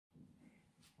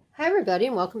Hi everybody,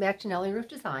 and welcome back to Nellie Roof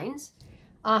Designs.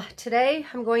 Today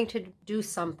I'm going to do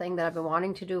something that I've been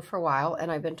wanting to do for a while,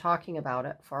 and I've been talking about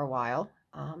it for a while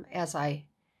as I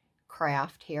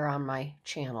craft here on my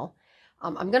channel.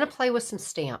 I'm going to play with some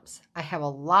stamps. I have a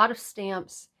lot of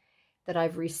stamps that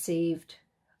I've received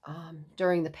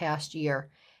during the past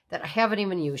year that I haven't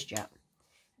even used yet.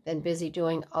 Been busy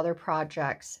doing other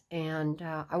projects, and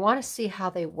I want to see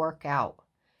how they work out.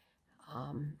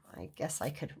 I guess I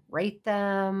could rate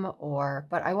them,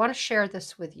 but I want to share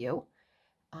this with you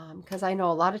because I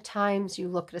know a lot of times you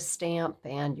look at a stamp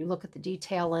and you look at the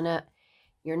detail in it.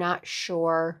 You're not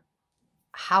sure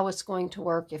how it's going to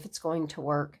work, if it's going to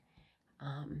work.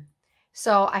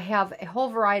 So I have a whole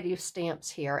variety of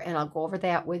stamps here, and I'll go over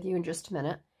that with you in just a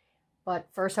minute. But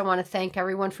first, I want to thank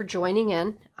everyone for joining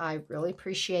in. I really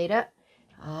appreciate it.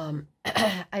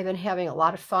 I've been having a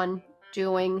lot of fun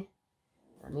doing...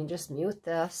 Let me just mute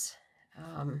this.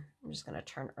 I'm just going to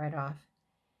turn it right off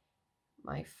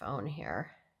my phone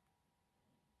here.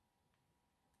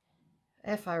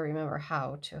 If I remember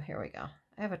how to. Here we go.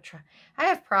 I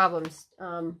have problems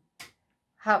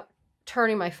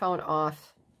turning my phone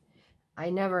off. I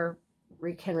never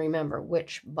can remember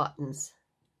which buttons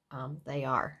they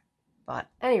are. But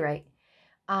at any rate,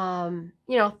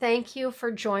 thank you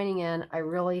for joining in.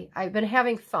 I've been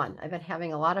having fun. I've been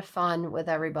having a lot of fun with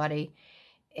everybody.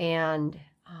 And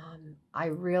I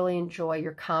really enjoy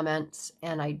your comments,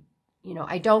 and I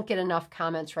don't get enough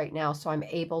comments right now, so I'm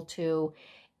able to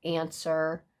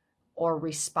answer or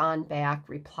respond back,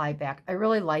 reply back. I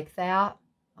really like that.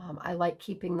 I like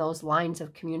keeping those lines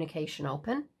of communication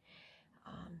open.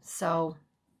 So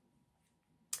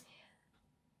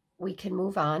we can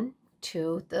move on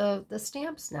to the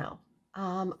stamps now.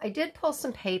 I did pull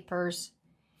some papers,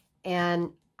 and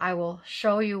I will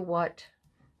show you what...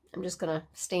 I'm just going to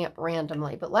stamp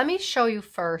randomly, but let me show you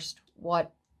first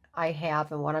what I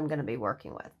have and what I'm going to be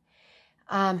working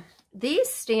with. These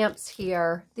stamps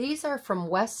here, these are from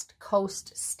West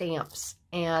Coast Stamps,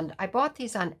 and I bought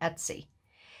these on Etsy.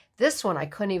 This one, I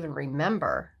couldn't even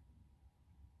remember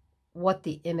what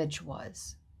the image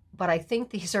was, but I think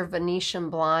these are Venetian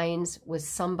blinds with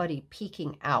somebody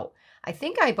peeking out. I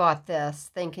think I bought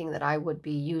this thinking that I would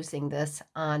be using this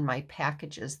on my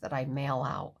packages that I mail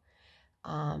out.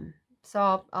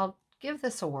 So I'll give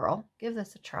this a whirl, give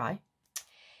this a try.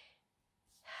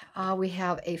 We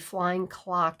have a flying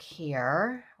clock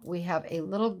here. We have a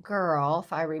little girl,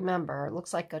 if I remember. It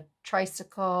looks like a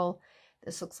tricycle.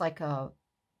 This looks like a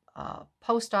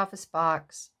post office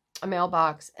box, a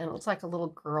mailbox, and it looks like a little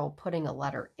girl putting a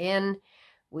letter in.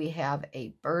 We have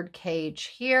a bird cage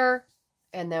here,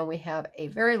 and then we have a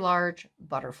very large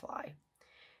butterfly.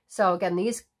 So again,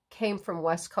 these came from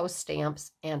West Coast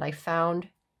Stamps, and I found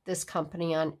this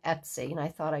company on Etsy, and I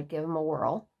thought I'd give them a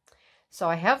whirl. So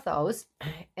I have those,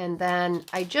 and then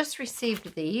I just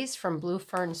received these from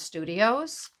Fern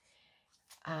Studios.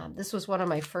 This was one of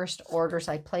my first orders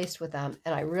I placed with them,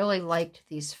 and I really liked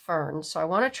these ferns, so I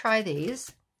want to try these.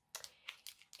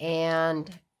 And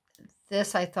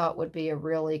this I thought would be a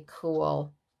really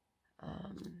cool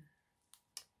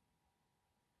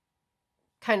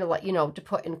kind of like, to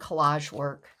put in collage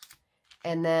work.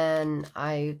 And then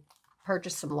I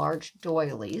purchased some large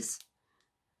doilies,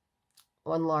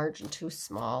 one large and two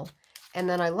small. And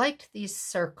then I liked these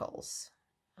circles.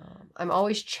 I'm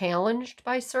always challenged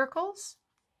by circles,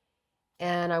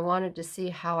 and I wanted to see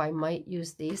how I might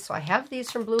use these. So I have these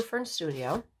from Fern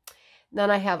Studio. Then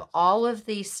I have all of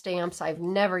these stamps I've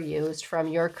never used from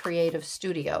Your Creative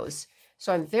Studios.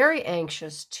 So I'm very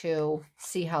anxious to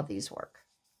see how these work.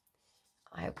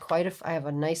 I have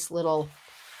a nice little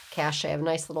cache. I have a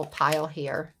nice little pile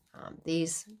here.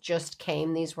 These just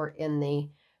came. These were in the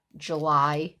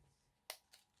July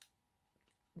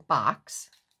box.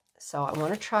 So I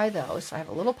want to try those. So I have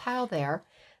a little pile there.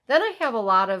 Then I have a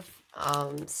lot of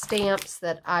stamps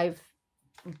that I've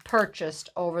purchased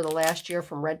over the last year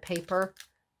from Red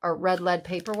Lead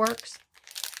Paperworks.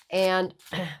 And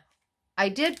I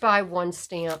did buy one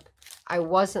stamp. I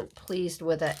wasn't pleased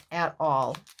with it at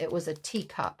all. It was a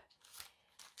teacup.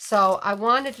 So I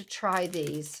wanted to try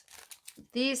these.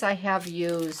 These I have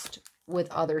used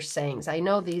with other sayings. I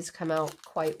know these come out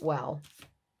quite well.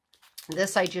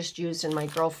 This I just used in my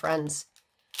girlfriend's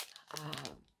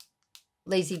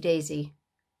Lazy Daisy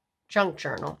junk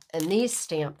journal, and these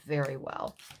stamped very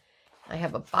well. I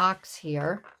have a box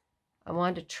here. I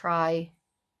wanted to try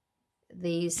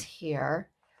these here.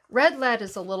 Red lead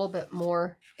is a little bit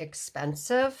more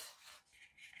expensive,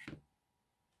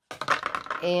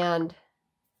 and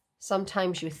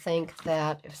sometimes you think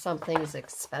that if something is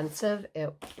expensive,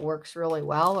 it works really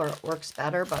well or it works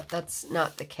better, but that's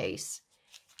not the case.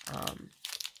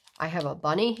 I have a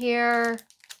bunny here.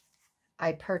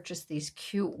 I purchased these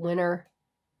cute winter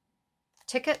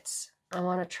tickets. I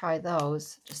want to try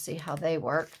those to see how they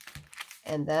work.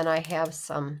 And then I have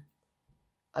some,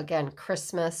 again,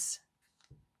 Christmas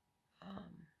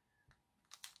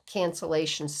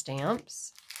cancellation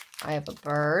stamps. I have a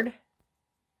bird,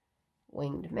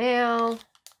 winged male.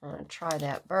 I want to try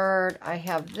that bird. I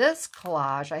have this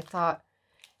collage. I thought,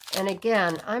 and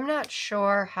again, I'm not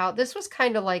sure how, this was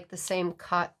kind of like the same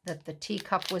cut that the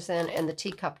teacup was in, and the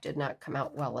teacup did not come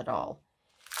out well at all.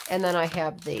 And then I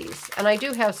have these. And I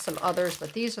do have some others,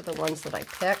 but these are the ones that I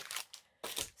picked.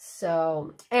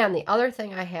 So, and the other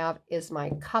thing I have is my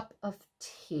cup of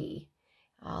tea.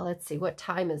 Let's see, what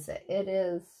time is it? It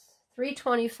is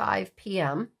 3:25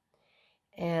 p.m.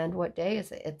 And what day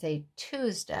is it? It's a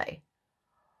Tuesday.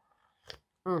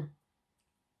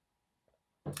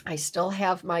 I still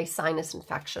have my sinus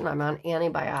infection. I'm on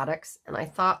antibiotics, and I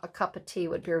thought a cup of tea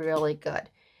would be really good.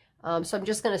 So I'm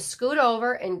just going to scoot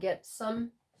over and get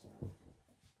some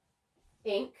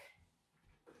ink.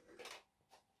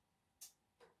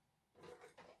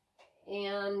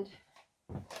 And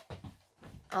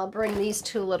I'll bring these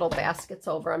two little baskets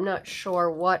over. I'm not sure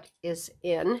what is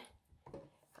in.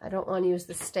 I don't want to use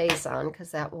the StazOn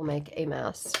because that will make a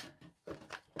mess.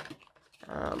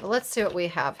 But let's see what we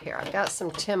have here. I've got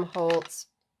some Tim Holtz,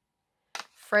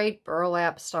 frayed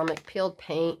burlap, stomach, peeled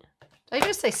paint. Did I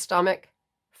just say stomach?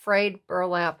 Frayed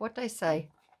burlap. What did I say?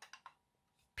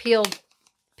 Peeled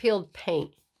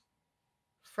paint.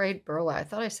 Frayed burlap. I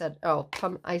thought I said,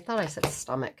 I thought I said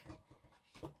stomach.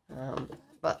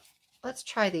 But let's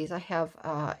try these. I have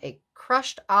a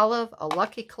crushed olive, a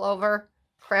lucky clover,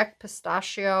 cracked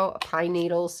pistachio, pine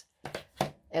needles,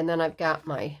 and then I've got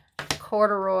my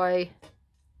corduroy.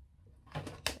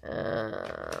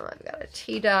 I've got a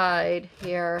tea dyed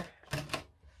here.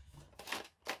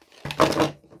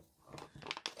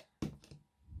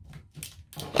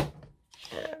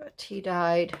 Tea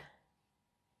dyed.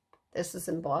 This is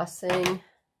embossing.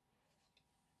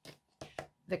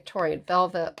 Victorian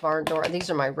velvet, barn door. These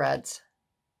are my reds.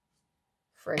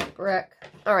 Frayed brick.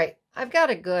 All right, I've got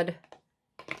a good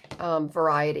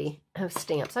variety of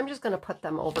stamps. I'm just going to put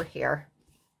them over here.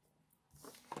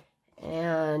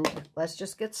 And let's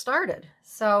just get started.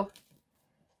 So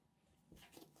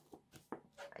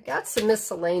I got some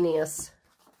miscellaneous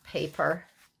paper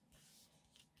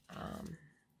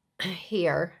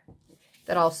here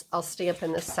that I'll stamp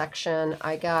in this section.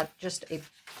 I got just a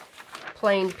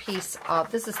plain piece of,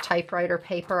 this is typewriter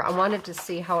paper. I wanted to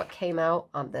see how it came out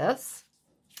on this.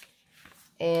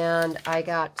 And I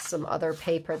got some other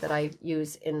paper that I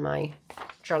use in my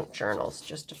junk journals,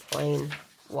 just a plain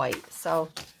white. So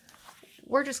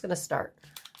we're just going to start.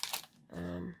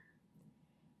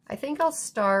 I think I'll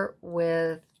start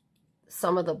with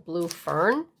some of the blue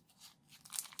fern.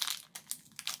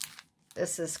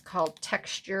 This is called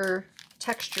texture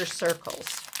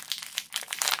circles.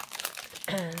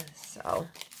 So,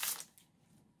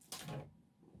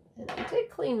 and I did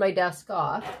clean my desk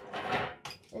off,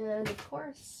 and of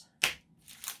course,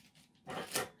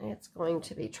 it's going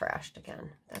to be trashed again.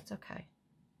 That's okay.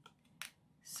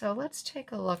 So let's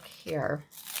take a look here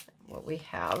at what we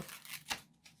have.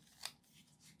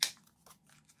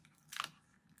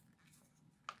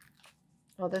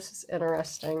 Oh, this is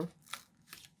interesting.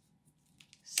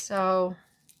 So,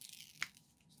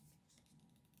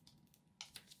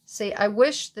 see, I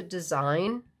wish the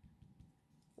design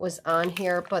was on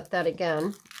here, but then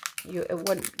again, you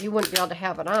wouldn't be able to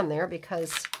have it on there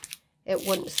because it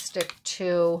wouldn't stick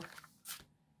to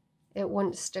the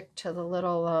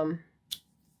little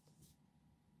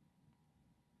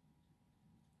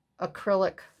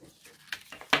acrylic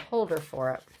holder for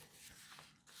it.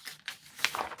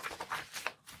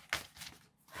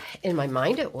 In my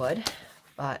mind it would,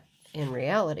 but in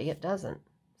reality it doesn't.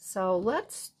 So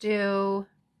let's do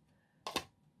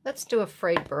a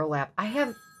frayed burlap. I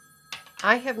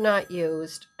have not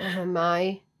used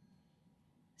my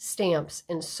stamps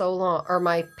in so long, or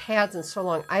my pads in so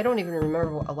long. I don't even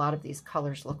remember what a lot of these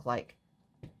colors look like.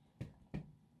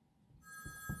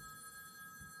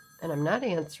 And I'm not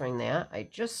answering that. I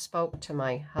just spoke to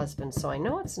my husband, so I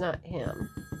know it's not him.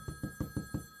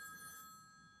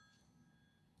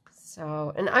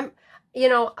 So, and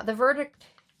the verdict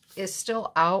is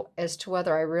still out as to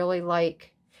whether I really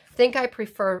think I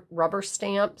prefer rubber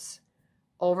stamps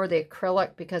over the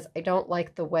acrylic because I don't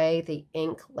like the way the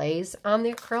ink lays on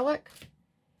the acrylic.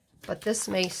 But this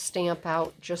may stamp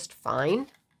out just fine.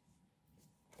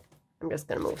 I'm just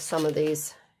going to move some of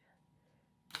these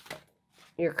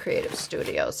Your Creative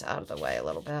Studios out of the way a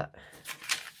little bit.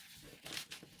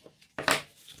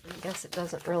 guess it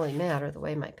doesn't really matter the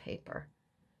way my paper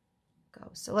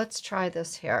goes. So let's try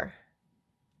this here.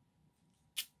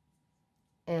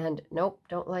 And nope,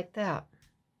 don't like that.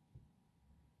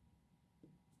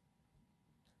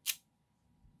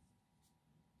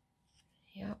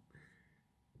 Yep.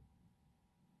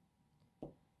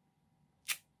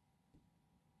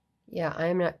 Yeah,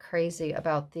 I'm not crazy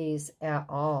about these at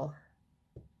all.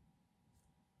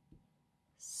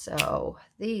 So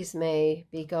these may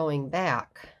be going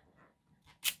back.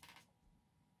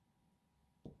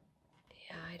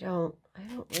 Yeah, I don't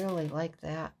really like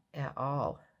that at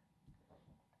all.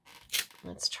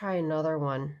 Let's try another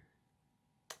one.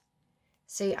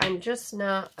 See, I'm just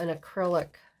not an acrylic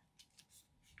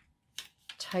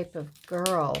type of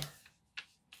girl.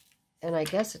 And I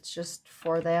guess it's just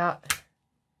for that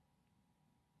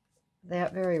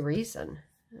very reason.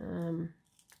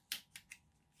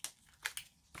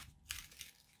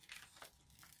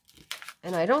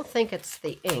 And I don't think it's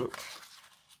the ink.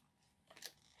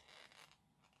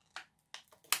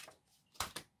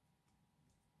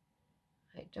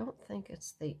 I don't think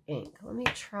it's the ink. Let me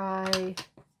try.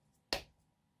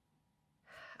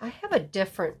 I have a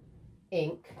different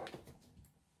ink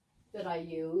that I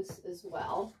use as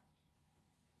well.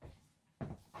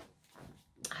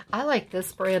 I like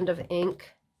this brand of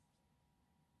ink,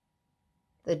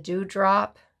 the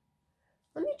Dewdrop.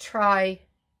 Let me try.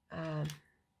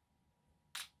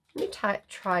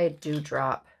 Try a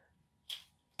Dewdrop.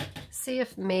 See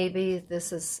if maybe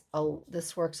this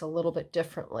works a little bit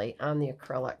differently on the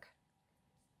acrylic.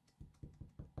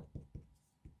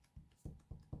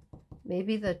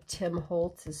 Maybe the Tim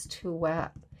Holtz is too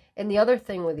wet. And the other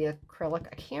thing with the acrylic,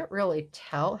 I can't really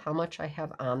tell how much I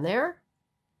have on there.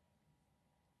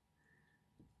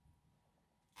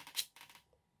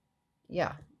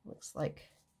 Yeah, looks like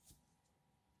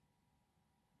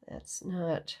that's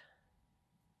not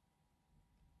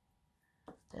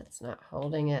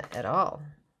holding it at all.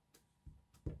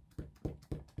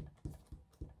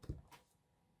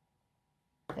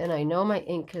 And I know my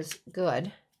ink is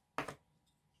good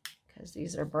because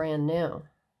these are brand new.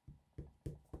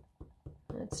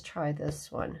 Let's try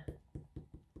this one.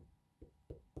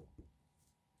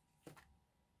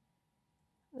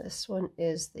 This one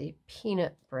is the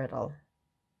Peanut Brittle.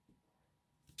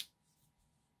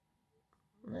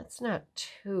 That's not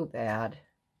too bad.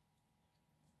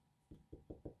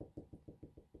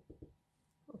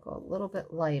 We'll go a little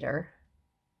bit lighter.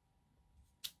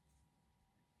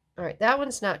 All right, that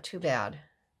one's not too bad.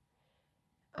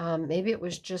 Maybe it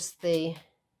was just the,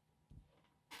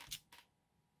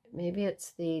 maybe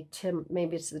it's the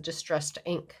distressed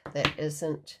ink that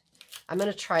isn't. I'm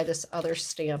going to try this other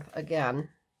stamp again.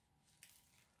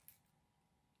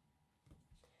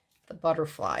 The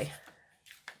Butterfly.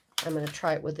 I'm going to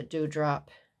try it with the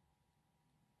Dewdrop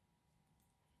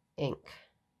ink.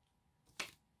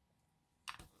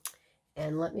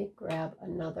 And let me grab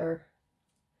another,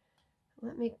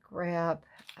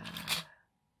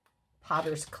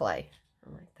 Potter's Clay. I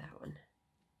like that one.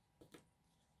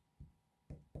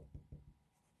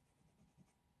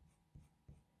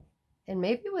 And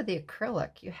maybe with the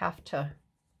acrylic, you have to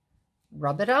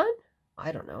rub it on?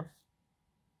 I don't know.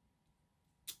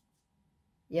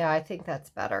 Yeah, I think that's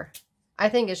better. I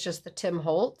think it's just the Tim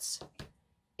Holtz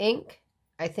ink.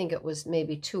 I think it was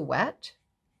maybe too wet.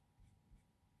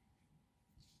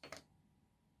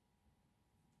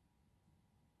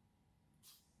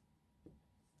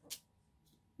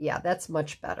 Yeah, that's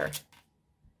much better.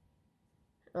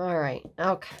 All right,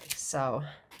 okay, so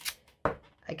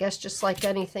I guess just like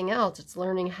anything else, it's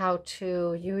learning how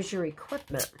to use your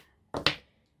equipment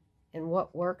and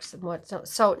what works and what's not.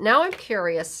 So now I'm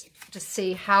curious to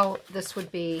see how this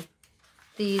would be,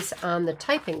 these on the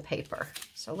typing paper.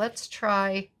 So let's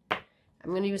try,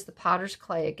 I'm going to use the Potter's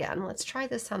Clay again. Let's try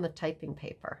this on the typing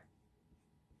paper.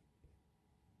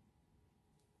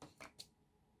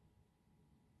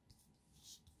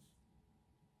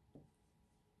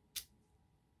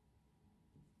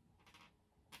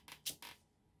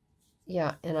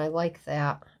 Yeah, and I like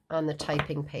that on the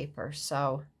typing paper.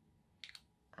 So,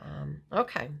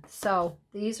 okay, so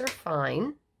these are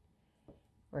fine.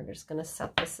 We're just going to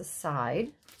set this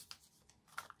aside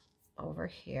over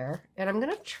here. And I'm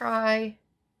going to try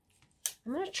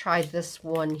this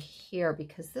one here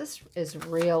because this is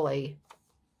really,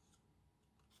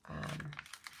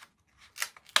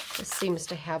 this seems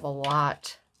to have a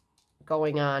lot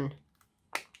going on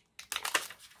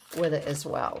with it as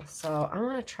well. So I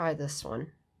want to try this one.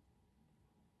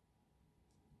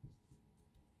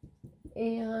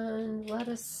 And let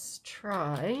us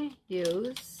try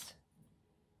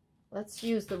let's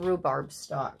use the rhubarb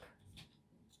stalk.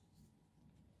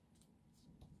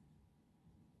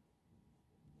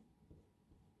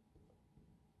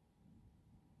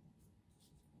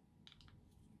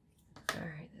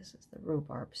 This is the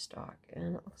rhubarb stalk,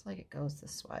 and it looks like it goes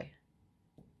this way.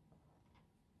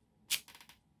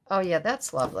 Oh yeah,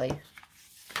 that's lovely.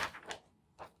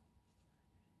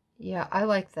 Yeah, I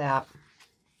like that.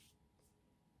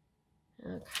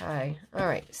 Okay, all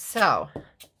right, so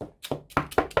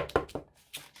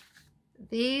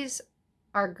these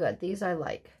are good. These I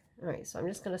like. All right, so I'm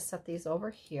just going to set these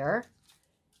over here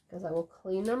because I will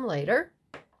clean them later.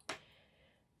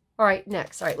 All right,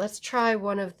 next. All right, let's try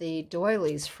one of the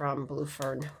doilies from Blue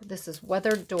Fern. This is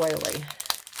Weathered Doily.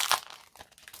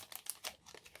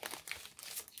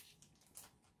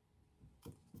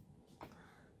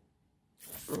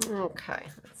 Okay,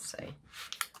 let's see.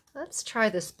 Let's try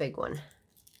this big one.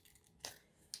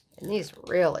 And these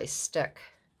really stick.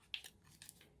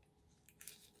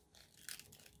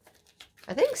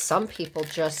 I think some people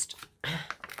just,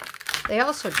 they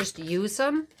also just use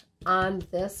them on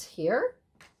this here.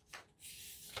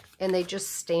 And they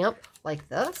just stamp like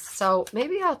this. So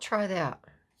maybe I'll try that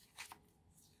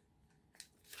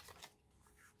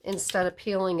instead of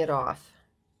peeling it off.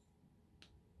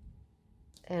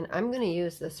 And I'm going to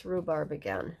use this rhubarb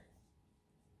again.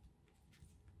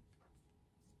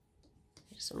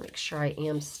 Just to make sure I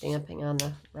am stamping on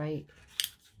the right.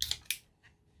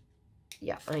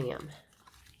 Yeah, I am.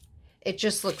 It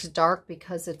just looks dark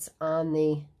because it's on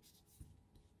the,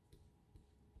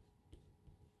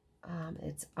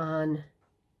 it's on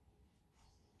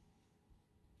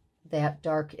that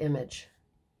dark image.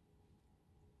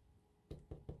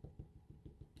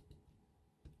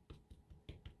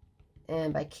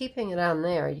 And by keeping it on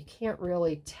there, you can't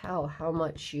really tell how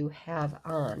much you have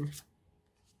on.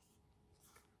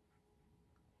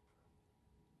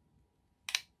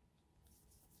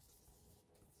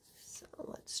 So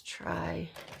let's try.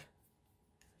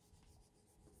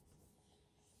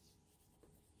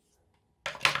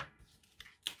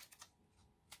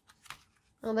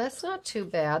 Well, that's not too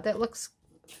bad. That looks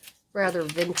rather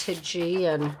vintagey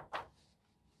and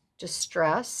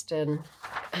distressed, and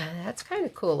that's kind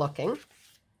of cool looking.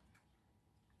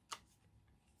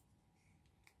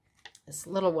 This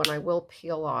little one I will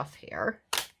peel off here.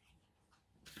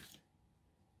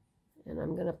 And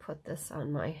I'm going to put this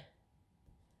on my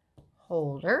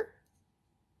holder.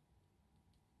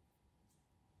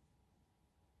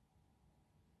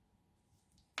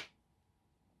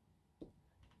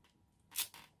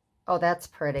 Oh, that's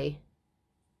pretty.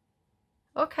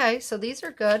 Okay, so these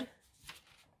are good.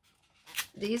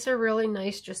 These are really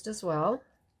nice just as well.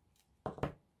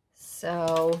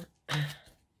 So I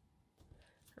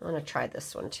want to try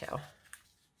this one too.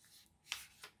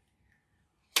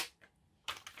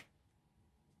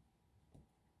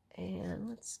 And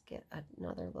let's get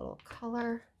another little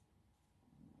color.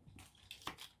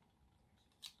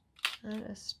 Let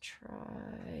us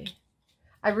try.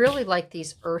 I really like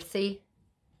these earthy.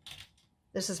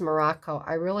 This is Morocco.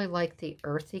 I really like the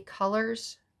earthy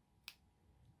colors.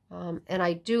 And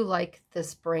I do like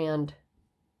this brand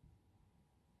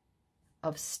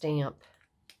of stamp.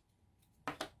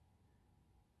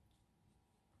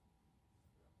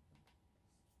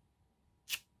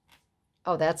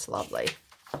 Oh, that's lovely.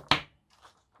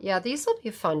 Yeah, these will be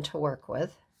fun to work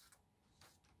with.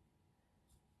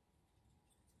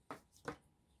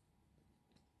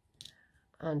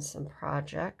 On some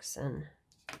projects. And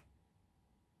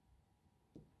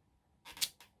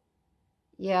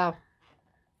yeah.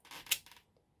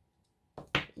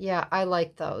 Yeah, I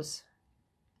like those.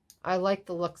 I like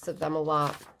the looks of them a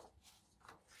lot.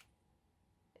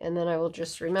 And then I will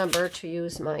just remember to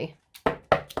use my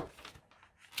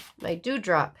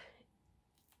dewdrop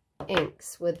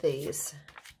inks with these.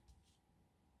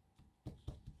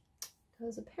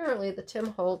 Because apparently the Tim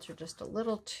Holtz are just a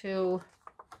little too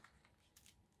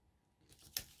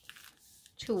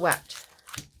wet.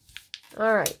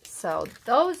 All right, so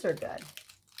those are good.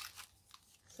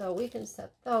 So we can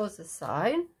set those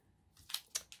aside.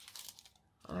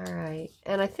 All right,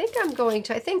 and I think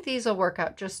I think these will work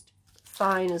out just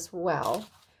fine as well.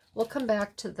 We'll come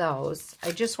back to those.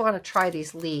 I just want to try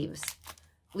these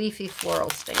leafy floral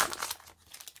stamps.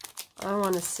 I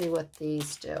want to see what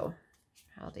these do,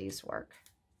 how these work.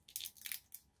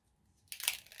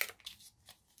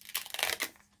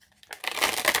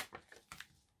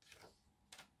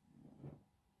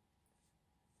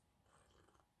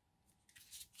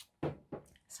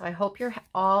 So I hope you're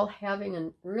all having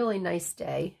a really nice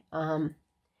day. I'm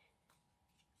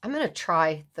going to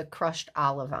try the crushed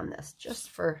olive on this just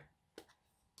for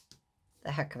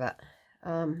the heck of it.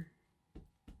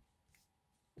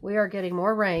 We are getting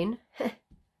more rain.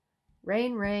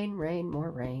 Rain, rain, rain,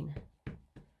 more rain.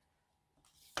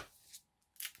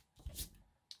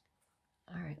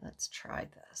 All right, let's try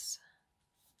this.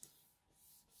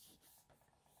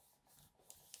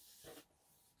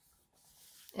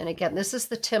 And again, this is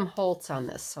the Tim Holtz on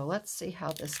this, so let's see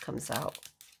how this comes out.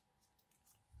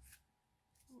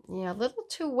 Yeah, a little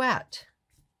too wet.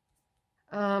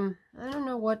 I don't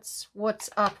know what's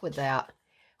up with that.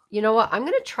 You know what? I'm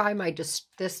going to try my this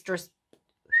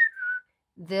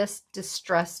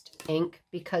distressed ink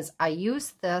because I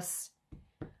use this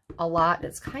a lot.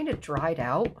 It's kind of dried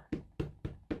out.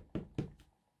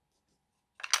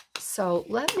 So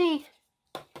let me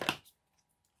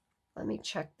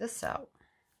check this out.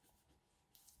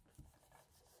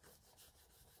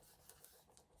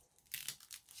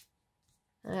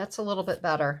 That's a little bit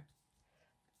better.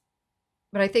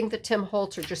 But I think the Tim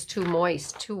Holtz are just too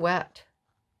moist, too wet.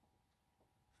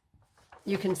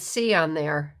 You can see on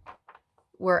there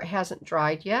where it hasn't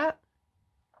dried yet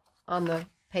on the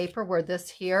paper, where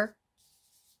this here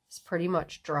is pretty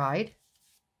much dried.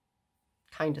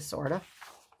 Kind of, sort of.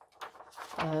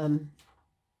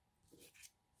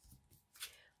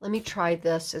 Let me try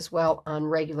this as well on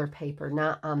regular paper,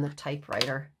 not on the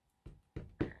typewriter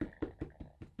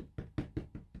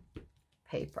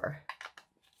paper.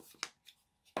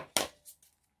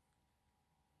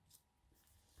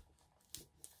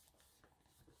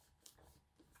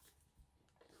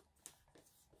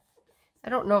 I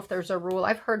don't know if there's a rule.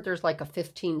 I've heard there's like a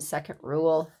 15-second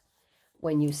rule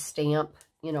when you stamp,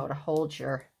 you know, to hold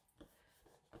your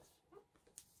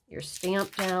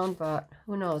stamp down, but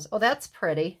who knows? Oh, that's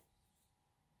pretty.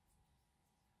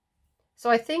 So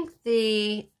I think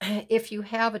if you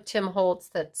have a Tim Holtz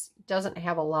that doesn't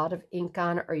have a lot of ink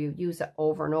on it, or you use it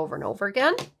over and over and over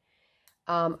again,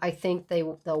 I think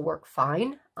they'll work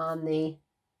fine on the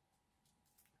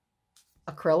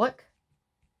acrylic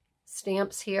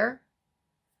stamps here.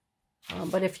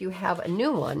 But if you have a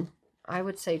new one, I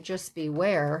would say just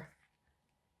beware.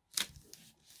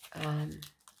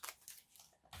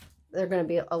 They're going to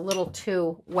be a little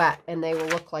too wet, and they will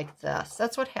look like this.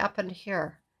 That's what happened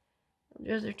here.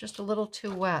 They're just a little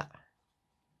too wet.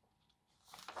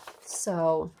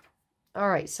 So, all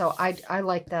right. So I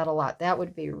like that a lot. That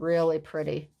would be really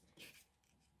pretty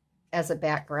as a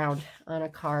background on a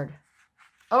card.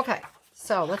 Okay.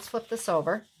 So let's flip this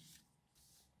over.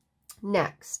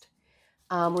 Next,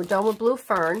 we're done with Blue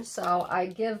Fern. So I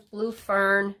give Blue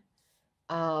Fern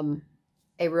a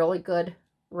really good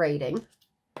rating.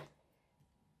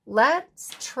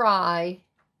 Let's try,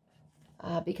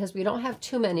 because we don't have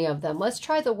too many of them, let's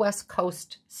try the West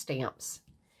Coast stamps.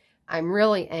 I'm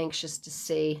really anxious to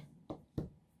see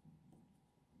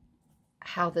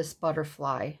how this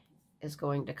butterfly is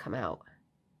going to come out.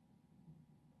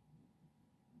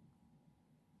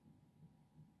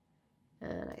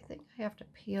 And I think I have to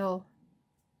peel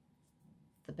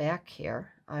the back here,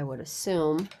 I would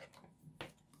assume.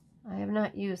 I have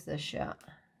not used this yet.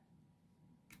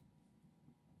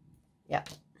 Yep,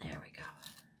 there we go.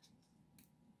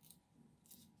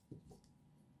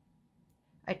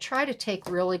 I try to take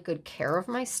really good care of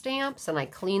my stamps, and I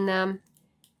clean them.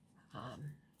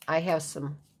 I have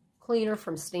some cleaner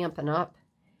from Stampin' Up.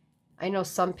 I know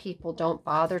some people don't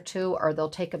bother to, or they'll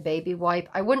take a baby wipe.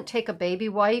 I wouldn't take a baby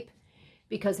wipe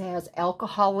because it has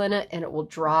alcohol in it, and it will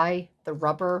dry the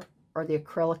rubber or the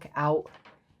acrylic out.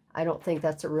 I don't think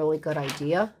that's a really good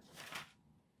idea.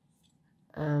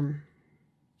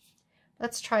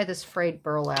 Let's try this frayed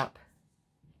burlap.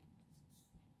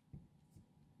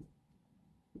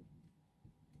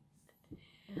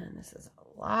 And this is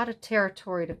a lot of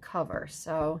territory to cover,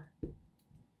 so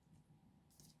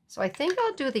I think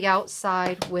I'll do the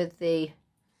outside with the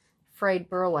frayed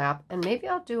burlap, and maybe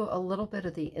I'll do a little bit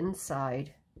of the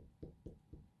inside.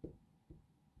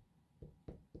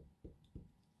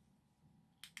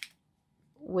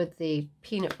 With the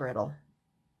peanut brittle.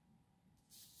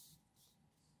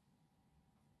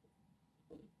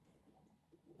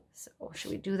 So should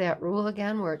we do that rule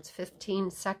again where it's 15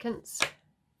 seconds?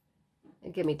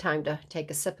 It'll give me time to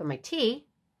take a sip of my tea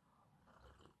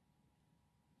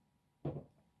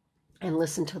and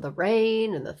listen to the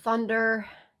rain and the thunder.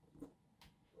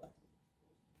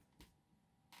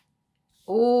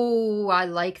 Oh, I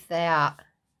like that.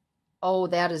 Oh,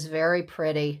 that is very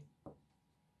pretty.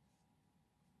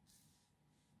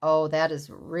 Oh, that is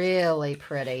really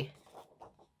pretty.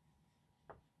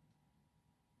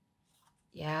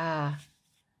 Yeah.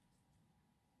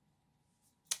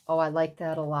 Oh, I like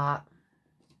that a lot.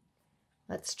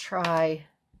 Let's try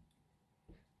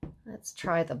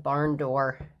the barn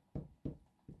door.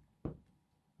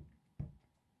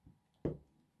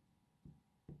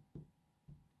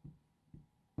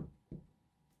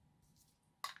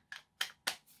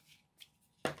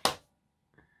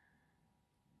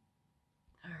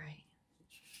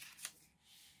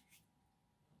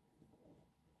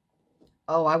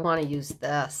 Oh, I want to use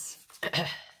this.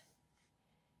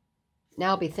 Now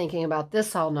I'll be thinking about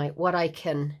this all night,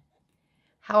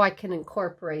 how I can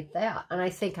incorporate that. And I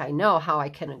think I know how I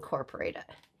can incorporate it.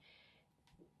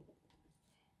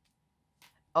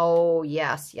 Oh,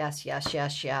 yes, yes, yes,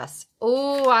 yes, yes.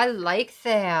 Oh, I like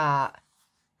that.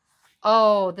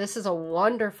 Oh, this is a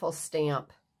wonderful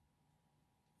stamp.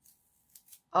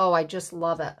 Oh, I just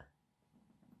love it.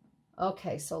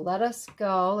 Okay, so let us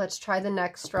go. Let's try the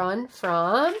next one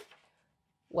from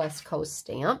West Coast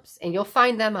Stamps. And you'll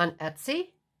find them on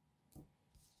Etsy.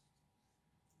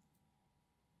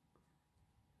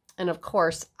 And of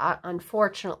course,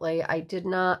 unfortunately, I did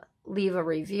not leave a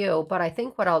review, but I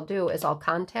think what I'll do is I'll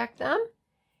contact them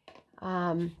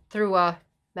through a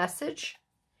message,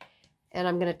 and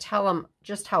I'm going to tell them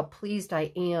just how pleased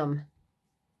I am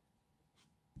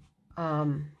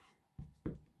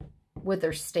with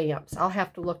their stamps. I'll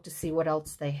have to look to see what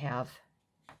else they have.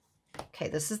 Okay,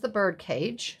 this is the bird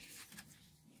cage.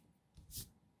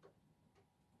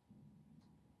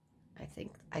 I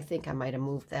think I might have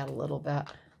moved that a little bit.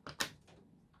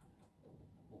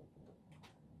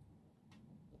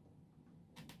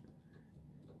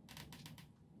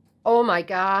 Oh my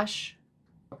gosh.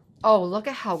 Oh, look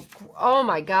at how, oh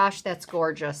my gosh, that's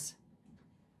gorgeous.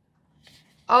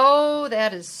 Oh,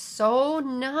 that is so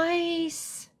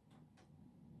nice.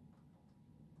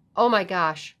 Oh my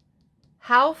gosh.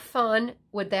 How fun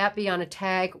would that be on a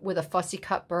tag with a fussy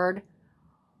cut bird?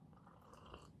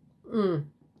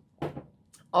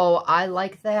 Oh, I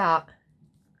like that.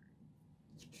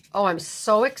 Oh, I'm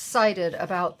so excited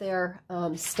about their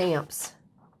stamps.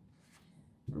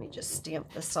 Let me just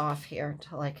stamp this off here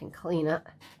until I can clean it.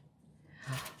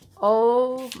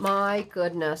 Oh my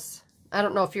goodness. I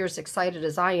don't know if you're as excited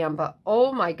as I am, but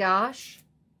oh my gosh.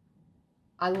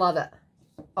 I love it.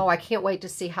 Oh, I can't wait to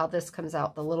see how this comes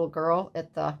out. The little girl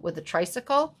with the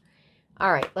tricycle.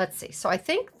 All right, let's see. So I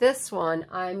think this one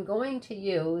I'm going to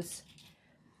use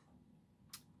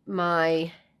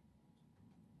my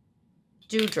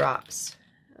dewdrops.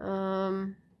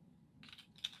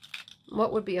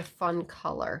 What would be a fun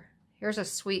color? Here's a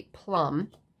sweet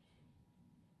plum.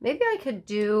 Maybe I could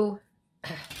do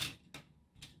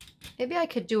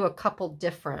a couple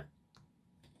different.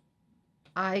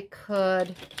 I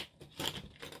could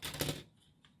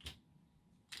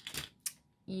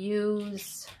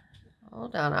use,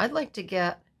 hold on, I'd like to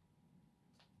get,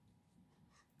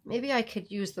 maybe I could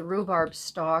use the rhubarb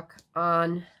stalk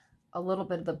on a little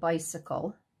bit of the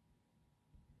bicycle.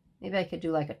 Maybe I could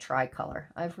do like a tricolor.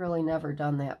 I've really never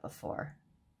done that before.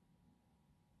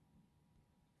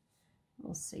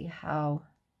 We'll see how,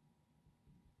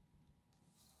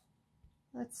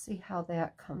 let's see how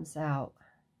that comes out.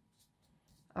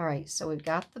 All right, so we've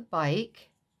got the bike.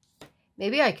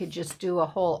 Maybe I could just do a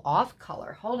whole off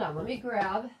color. Hold on, let me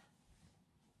grab.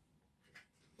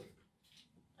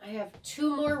 I have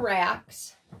 2 more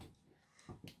racks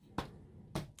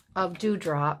of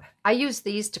dewdrop. I use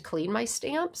these to clean my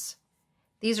stamps.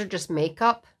 These are just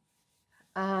makeup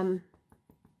cotton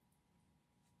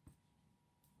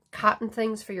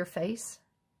things for your face.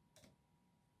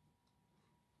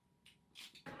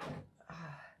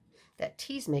 That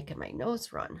tea's making my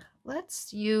nose run.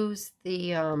 Let's use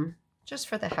the, just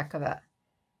for the heck of it,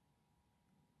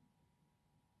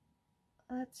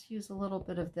 let's use a little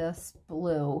bit of this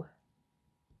blue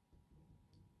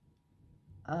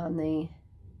on the,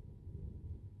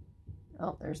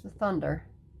 oh, there's the thunder.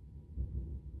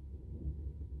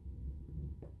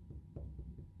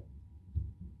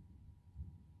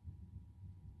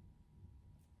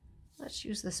 Let's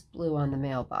use this blue on the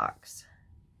mailbox.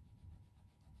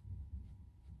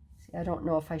 See, I don't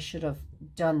know if I should have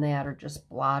done that or just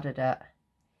blotted it.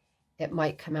 It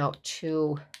might come out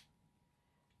too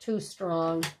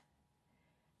strong.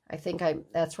 I think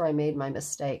that's where I made my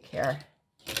mistake here.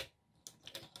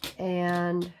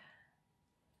 And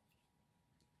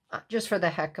just for the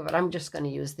heck of it, I'm just going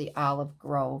to use the Olive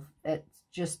Grove. It's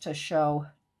just to show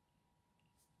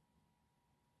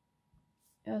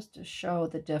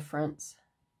the difference.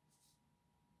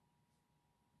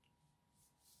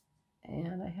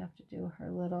 And I have to do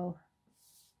her little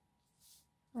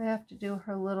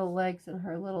legs and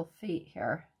her little feet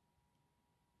here.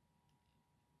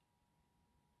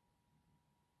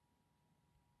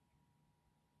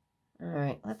 All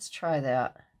right, let's try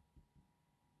that.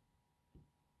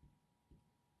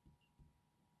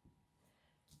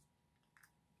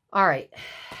 All right,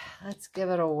 let's give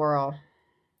it a whirl.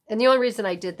 And the only reason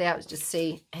I did that was to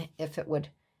see if it would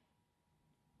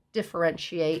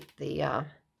differentiate the,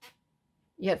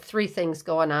 you had 3 things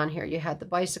going on here. You had the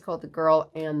bicycle, the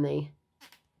girl, and the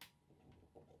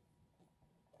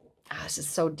This is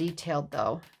so detailed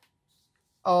though.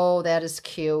 Oh, that is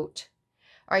cute.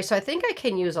 All right, so I think I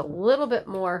can use a little bit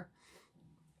more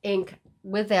ink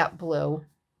with that blue.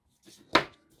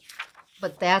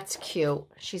 But that's cute.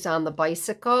 She's on the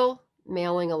bicycle,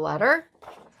 mailing a letter.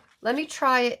 Let me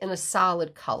try it in a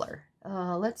solid color.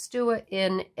 Let's do it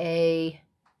in the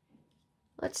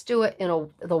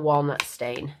walnut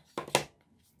stain.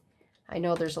 I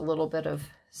know there's a little bit of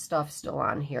stuff still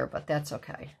on here, but that's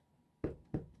okay.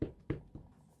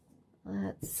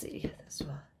 Let's see this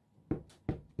one.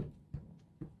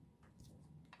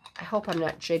 I hope I'm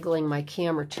not jiggling my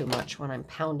camera too much when I'm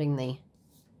pounding the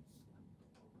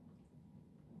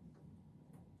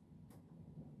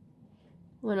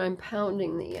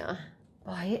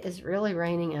boy, it is really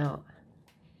raining out.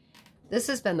 This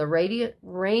has been the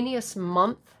rainiest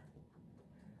month.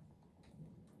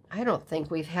 I don't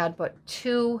think we've had but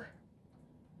two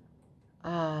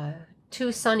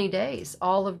sunny days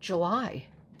all of July.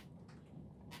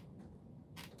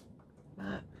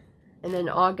 And then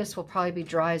August will probably be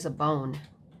dry as a bone.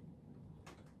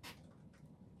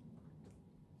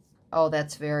 Oh,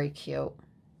 that's very cute.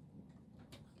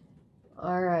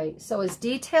 All right, so as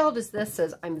detailed as this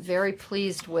is, I'm very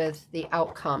pleased with the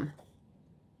outcome.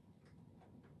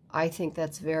 I think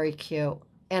that's very cute.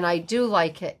 And I do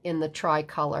like it in the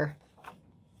tricolor.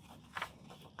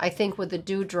 I think with the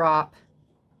dewdrop,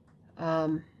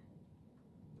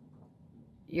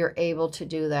 you're able to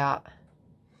do that.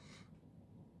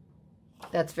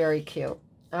 That's very cute.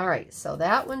 All right, so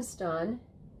that one's done.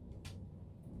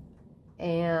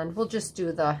 And we'll just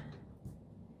do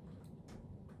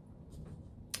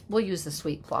we'll use the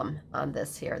sweet plum on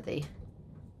this here.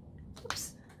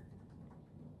 Oops.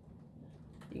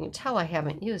 You can tell I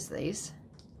haven't used these.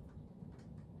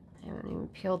 I haven't even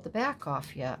peeled the back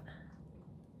off yet.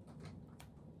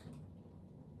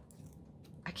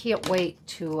 I can't wait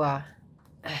to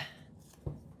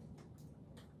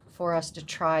for us to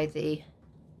try the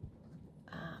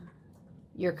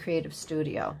Your Creative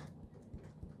Studio.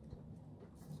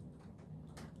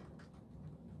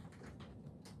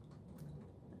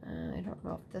 I don't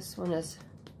know if this one is,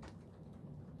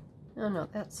 no,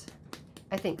 that's,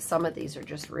 I think some of these are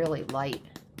just really light.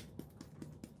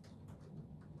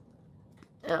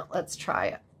 Now, let's try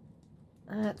it.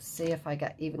 Let's see if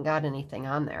I even got anything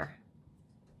on there.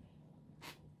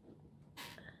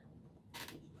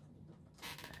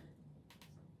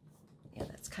 Yeah,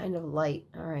 that's kind of light.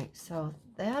 All right, so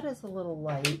that is a little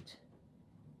light.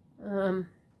 Do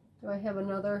I have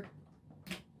another?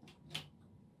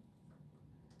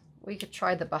 We could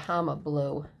try the Bahama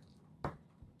Blue.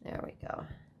 There we go.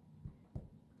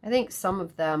 I think some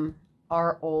of them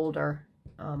are older.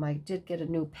 I did get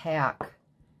a new pack,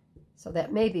 so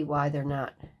that may be why they're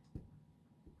not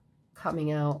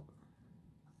coming out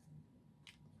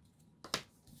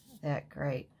that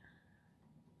great.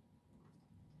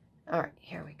 All right,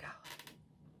 here we go.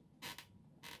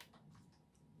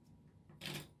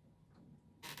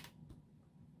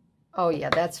 Oh yeah,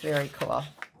 that's very cool.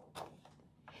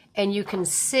 And you can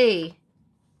see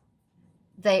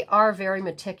they are very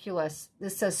meticulous.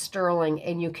 This says sterling,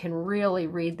 and you can really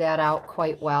read that out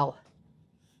quite well.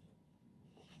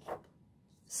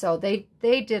 So they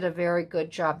did a very good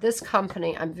job. This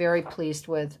company I'm very pleased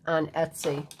with on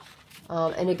Etsy.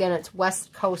 And again, it's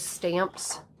West Coast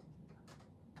Stamps.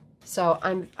 So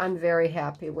I'm very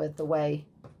happy with the way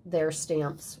their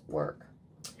stamps work.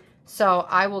 So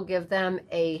I will give them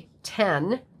a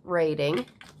 10 rating.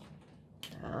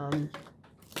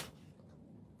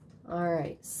 All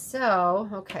right, so,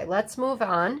 okay, let's move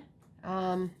on.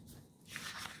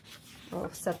 We'll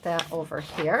set that over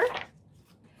here.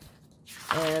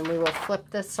 And we will flip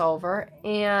this over.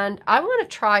 And I want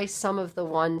to try some of the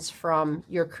ones from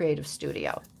Your Creative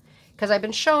Studio, because I've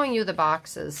been showing you the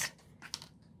boxes,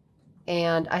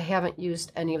 and I haven't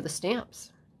used any of the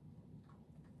stamps.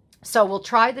 So we'll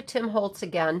try the Tim Holtz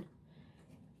again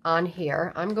on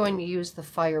here. I'm going to use the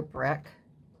Fire Brick.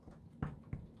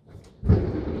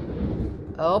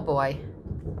 Oh boy,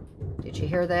 did you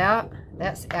hear that?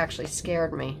 That's actually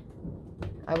scared me.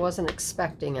 I wasn't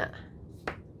expecting it.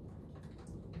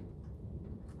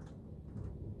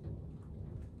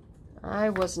 I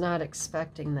was not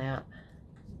expecting that.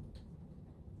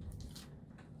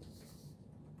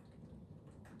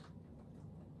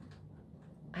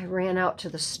 I ran out to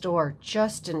the store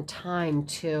just in time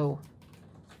to...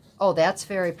 Oh, that's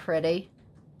very pretty.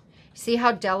 See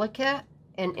how delicate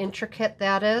and intricate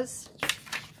that is?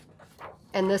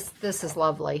 And this is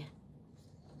lovely.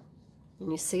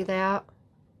 Can you see that?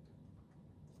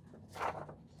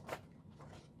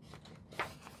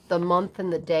 The month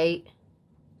and the date.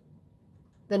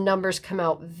 The numbers come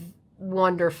out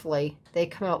wonderfully. They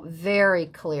come out very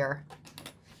clear.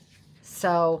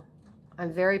 So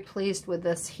I'm very pleased with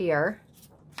this here.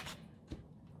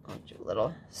 I'll do a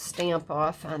little stamp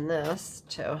off on this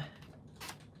to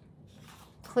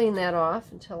clean that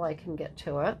off until I can get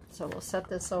to it. So we'll set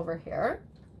this over here.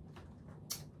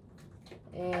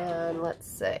 And let's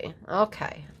see.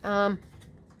 Okay.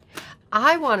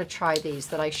 I want to try these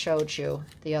that I showed you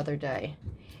the other day,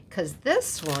 because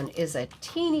this one is a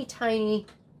teeny tiny,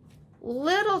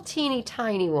 little teeny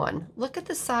tiny one. Look at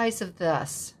the size of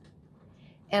this.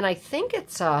 And I think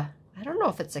it's a, I don't know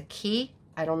if it's a key.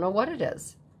 I don't know what it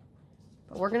is.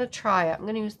 But we're going to try it. I'm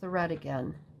going to use the red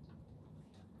again.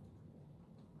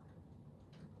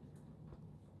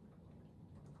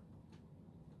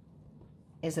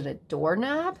 Is it a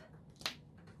doorknob?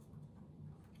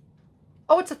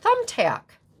 Oh, it's a thumbtack.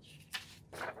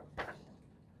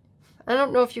 I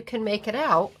don't know if you can make it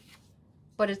out,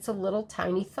 but it's a little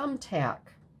tiny thumbtack.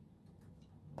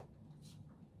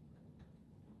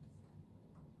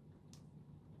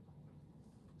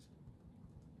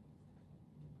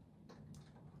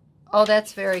 Oh,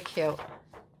 that's very cute.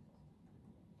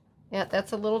 Yeah,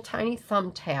 that's a little tiny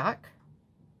thumbtack.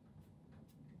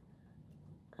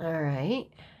 All right.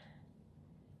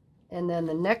 And then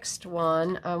the next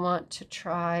one I want to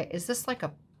try, is this like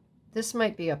a, this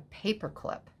might be a paper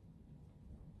clip.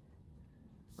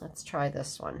 Let's try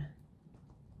this one.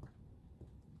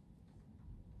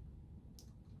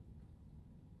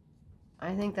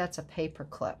 I think that's a paper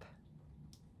clip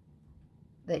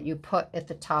that you put at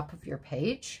the top of your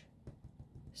page.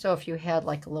 So if you had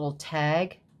like a little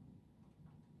tag,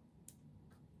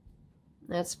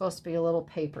 that's supposed to be a little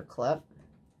paper clip.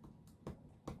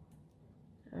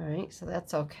 All right, so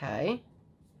that's okay.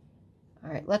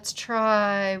 All right, let's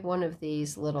try one of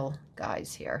these little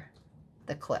guys here,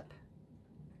 the clip.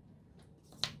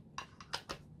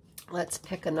 Let's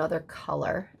pick another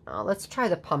color. Let's try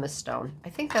the pumice stone. I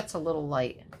think that's a little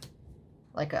light,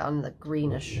 like on the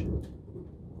greenish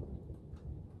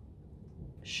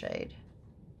shade.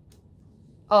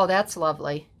 Oh, that's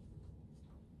lovely.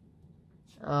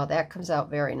 Oh, that comes out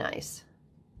very nice.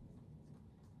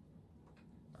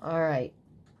 All right.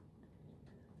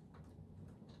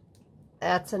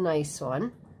 That's a nice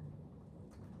one.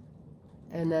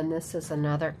 And then this is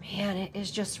another. Man, it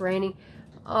is just raining.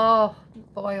 Oh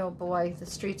boy, the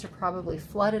streets are probably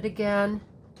flooded again.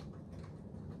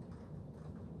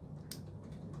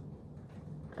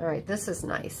 All right, this is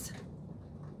nice.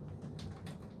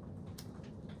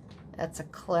 That's a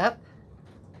clip.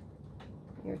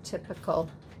 Your typical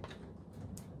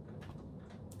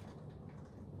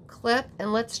clip.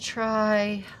 And let's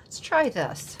try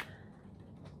this.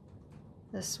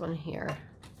 This one here.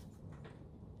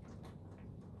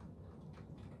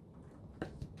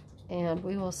 And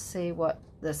we will see what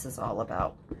this is all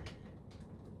about.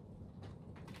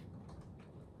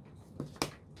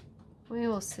 We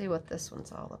will see what this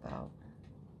one's all about.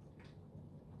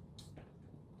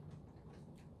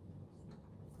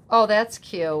 Oh, that's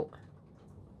cute.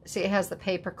 See, it has the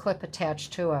paper clip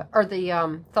attached to it, or the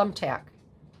thumbtack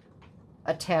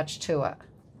attached to it.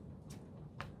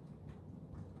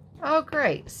 Oh,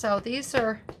 great. So these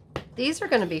are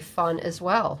going to be fun as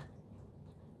well.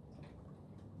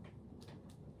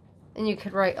 And you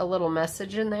could write a little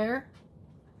message in there.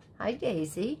 Hi,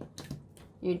 Daisy.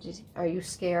 Are you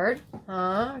scared?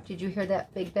 Huh? Did you hear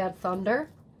that big bad thunder?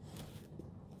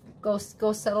 Go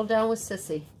settle down with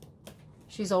Sissy.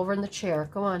 She's over in the chair.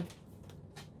 Go on.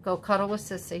 Go cuddle with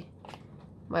Sissy.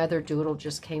 My other doodle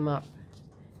just came up.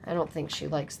 I don't think she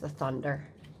likes the thunder.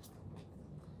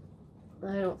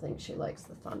 I don't think she likes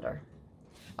the thunder.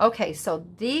 Okay, so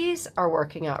these are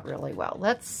working out really well.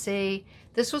 Let's see.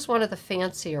 This was one of the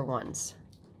fancier ones.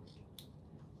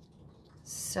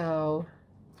 So,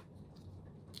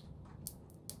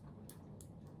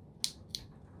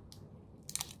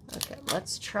 okay,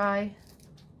 let's try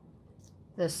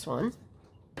this one.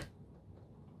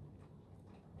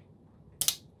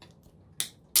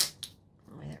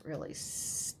 Boy, that really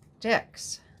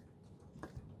sticks.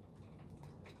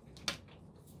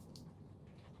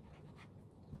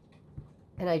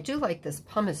 And I do like this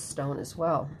pumice stone as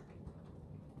well.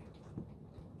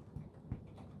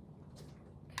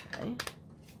 Okay.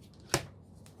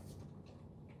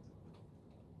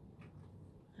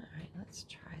 All right, let's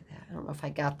try that. I don't know if I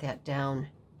got that down.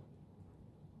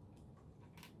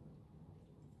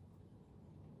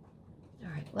 All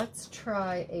right, let's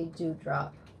try a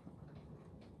dewdrop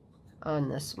on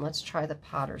this one. Let's try the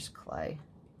potter's clay.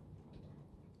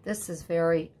 This is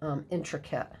very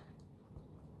intricate.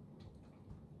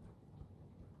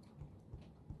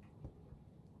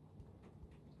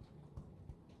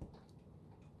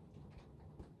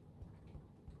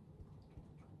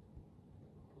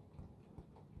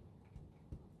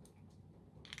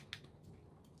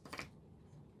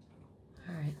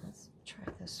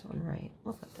 this one right.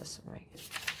 We'll put this one right.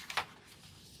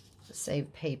 To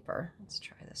save paper. Let's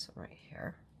try this one right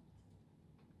here.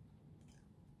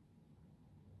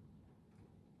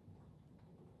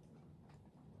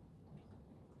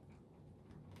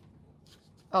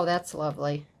 Oh, that's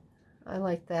lovely. I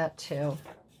like that too.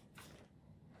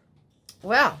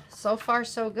 Well, so far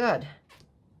so good.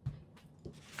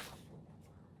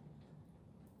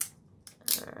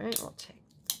 All right, we'll take,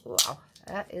 wow,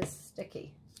 that is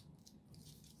sticky.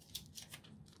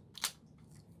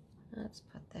 Let's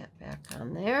put that back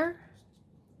on there.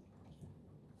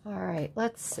 All right,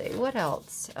 let's see, what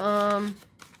else? I'm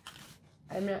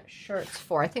not sure it's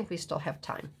 4. I think we still have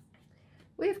time.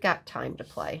 We've got time to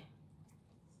play.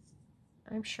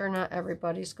 I'm sure not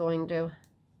everybody's going to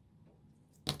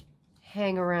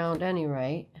hang around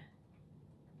anyway.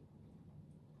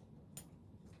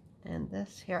 And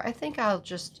this here, I think I'll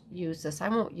just use this. I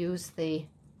won't use the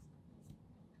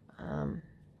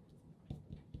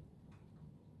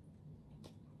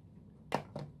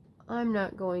I'm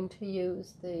not going to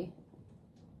use the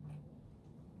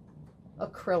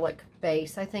acrylic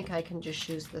base. I think I can just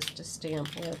use this to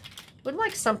stamp with. Would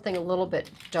like something a little bit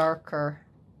darker.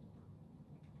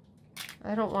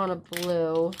 I don't want a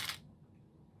blue.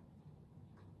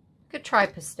 Could try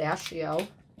pistachio.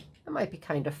 That might be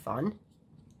kind of fun.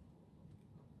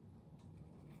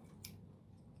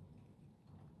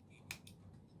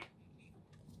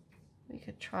 We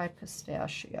could try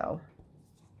pistachio.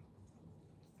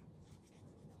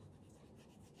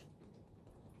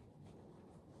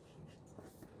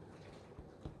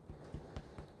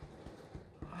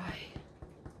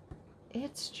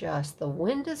 It's just, the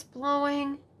wind is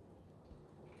blowing.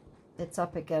 It's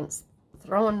up against,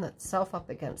 throwing itself up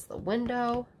against the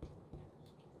window.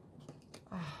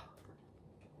 Oh.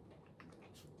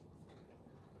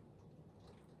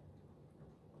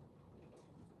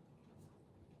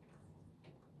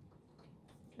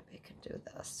 Maybe I could do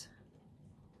this.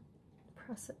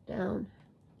 Press it down.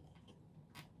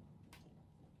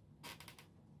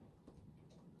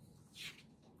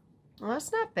 Well,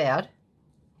 that's not bad.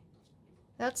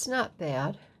 That's not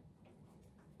bad.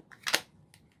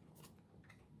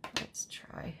 Let's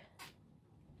try.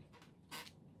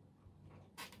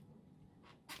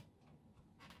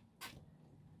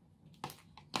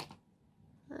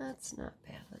 That's not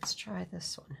bad. Let's try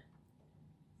this one.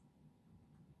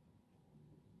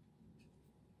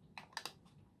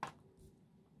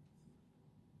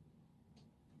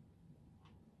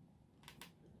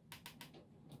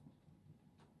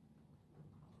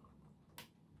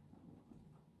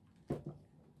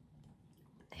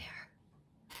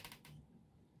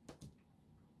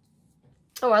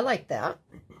 Oh, I like that.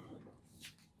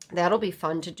 That'll be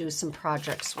fun to do some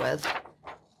projects with.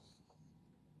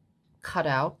 Cut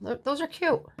out. Those are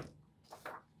cute.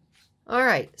 All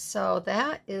right, so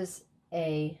that is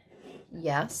a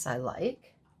yes, I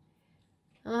like.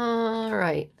 All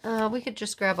right, we could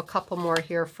just grab a couple more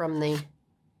here from the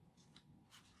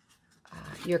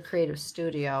Your Creative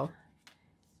Studio.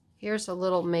 Here's a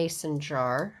little mason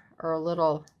jar, or a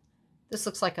little, this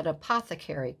looks like an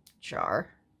apothecary jar.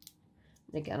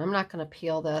 And again, I'm not going to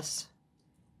peel this.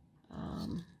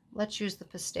 Let's use the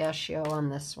pistachio on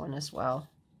this one as well.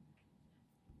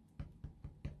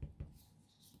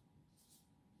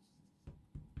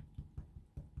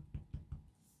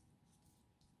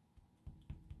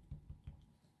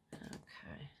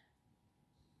 Okay.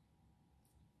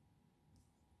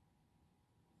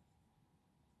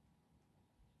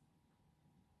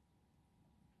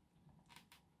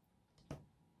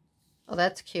 Oh,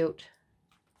 that's cute.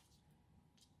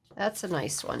 That's a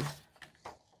nice one.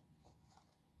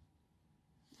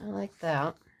 I like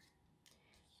that.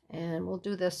 And we'll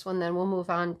do this one, then we'll move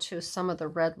on to some of the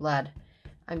red lead.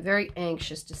 I'm very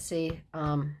anxious to see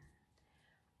on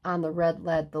the red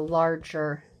lead, the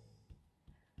larger,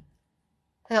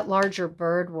 that larger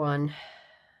bird one.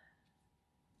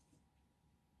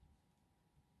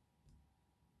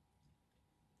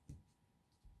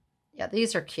 Yeah,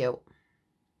 these are cute.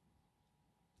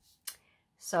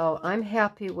 So I'm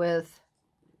happy with,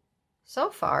 so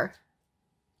far,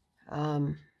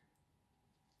 the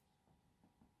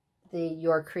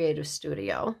Your Creative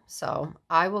Studio. So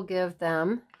I will give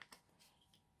them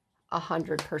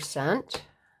 100%.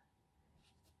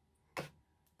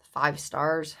 5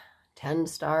 stars, 10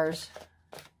 stars,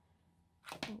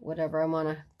 whatever I want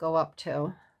to go up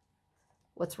to.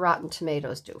 What's Rotten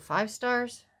Tomatoes do? 5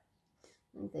 stars?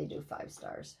 I think they do 5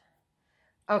 stars.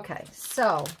 Okay,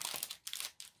 so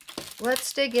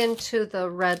let's dig into the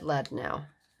red lead now.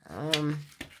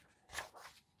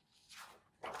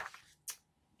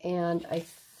 And I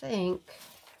think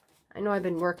I know I've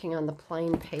been working on the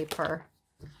plain paper.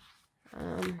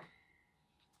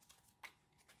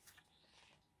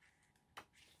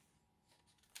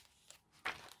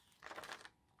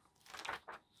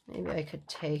 Maybe I could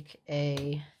take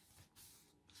maybe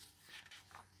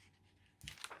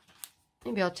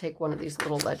I'll take one of these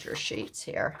little ledger sheets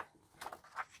here.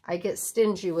 I get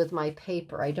stingy with my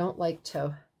paper. I don't like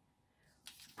to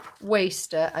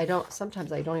waste it.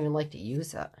 Sometimes I don't even like to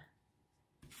use it,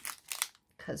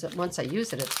 because once I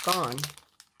use it, it's gone.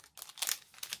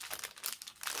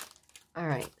 All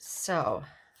right, so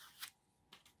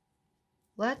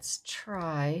let's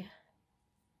try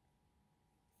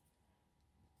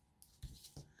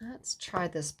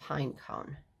this pine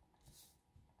cone.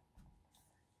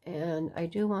 And I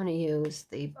do want to use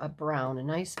a brown, a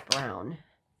nice brown.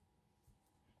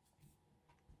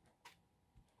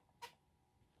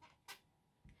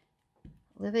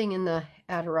 Living in the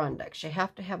Adirondacks, you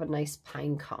have to have a nice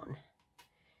pine cone,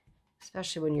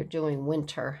 especially when you're doing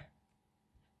winter.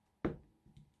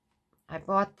 I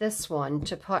bought this one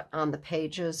to put on the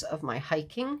pages of my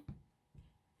hiking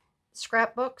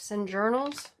scrapbooks and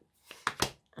journals,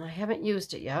 and I haven't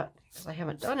used it yet because I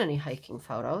haven't done any hiking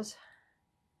photos.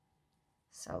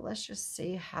 So let's just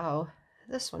see how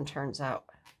this one turns out.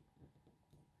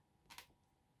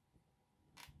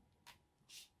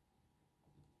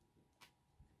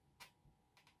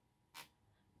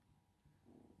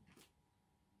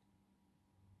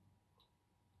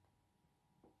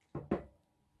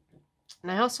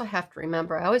 And I also have to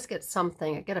remember, I always get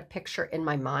I get a picture in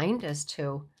my mind as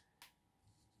to,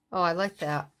 oh, I like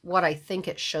that, what I think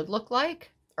it should look like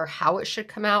or how it should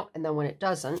come out. And then when it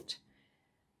doesn't,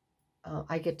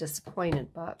 I get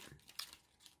disappointed. But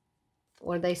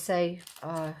what do they say?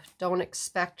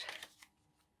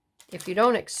 If you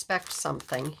don't expect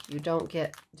something, you don't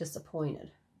get disappointed.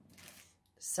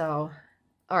 So,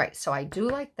 all right, so I do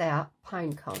like that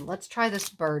pine cone. Let's try this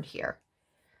bird here.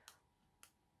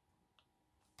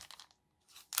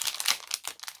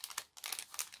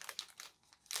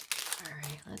 All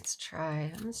right, let's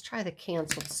try the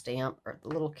canceled stamp, or the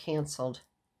little canceled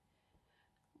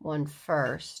one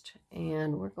first.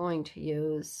 And we're going to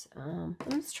use,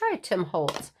 let's try Tim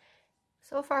Holtz.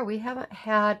 So far I haven't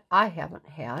had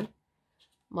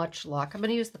much luck. I'm going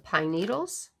to use the pine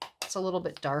needles. It's a little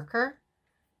bit darker.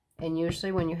 And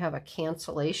usually when you have a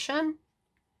cancellation,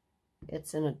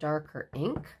 it's in a darker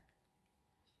ink.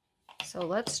 So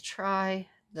let's try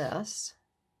this.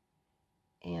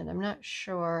 And I'm not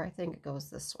sure, I think it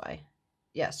goes this way.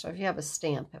 Yeah, so if you have a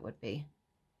stamp, it would be.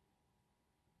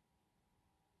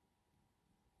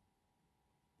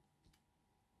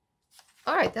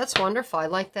 All right, that's wonderful. I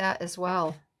like that as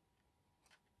well.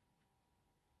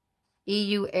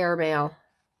 EU Airmail,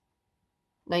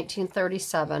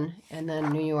 1937, and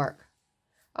then New York.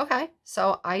 Okay,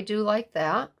 so I do like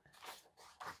that.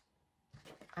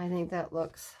 I think that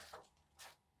looks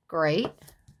great.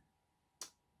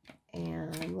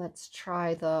 And let's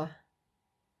try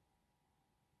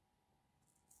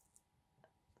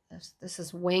this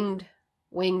is winged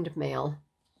mail.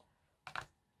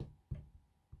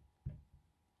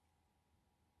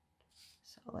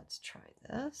 So let's try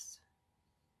this.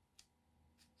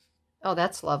 Oh,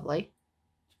 that's lovely.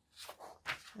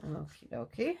 Okie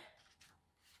dokie.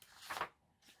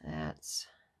 That's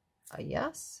a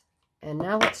yes. And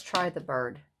now let's try the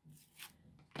bird.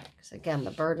 Because again,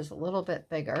 the bird is a little bit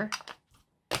bigger.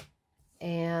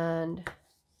 And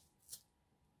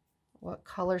what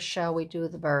color shall we do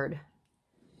the bird?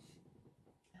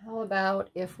 How about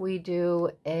if we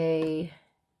do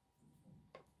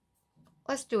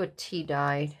let's do a tea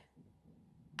dyed.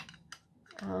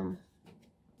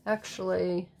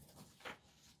 Actually,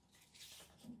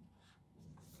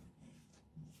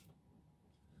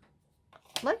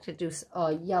 I'd like to do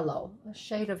yellow, a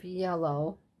shade of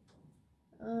yellow.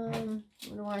 What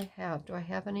do I have? Do I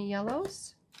have any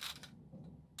yellows?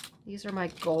 These are my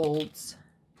golds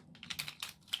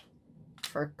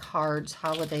for cards,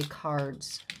 holiday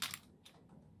cards.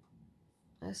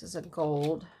 This is a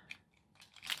gold.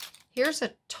 Here's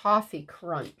a toffee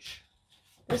crunch.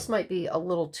 This might be a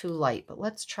little too light, but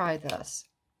let's try this.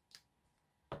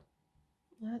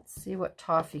 Let's see what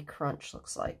toffee crunch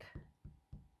looks like.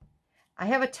 I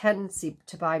have a tendency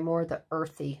to buy more of the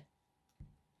earthy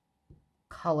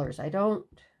colors. I don't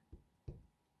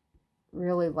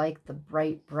really like the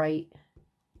bright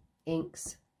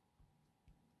inks.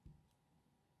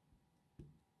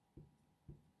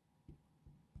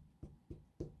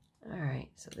 All right,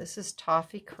 so this is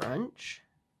Toffee Crunch.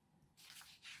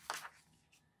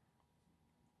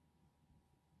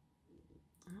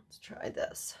 Let's try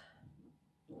this.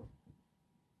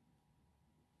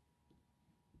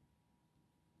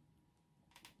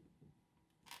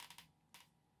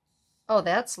 Oh,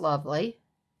 that's lovely.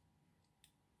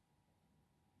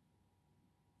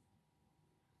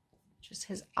 Just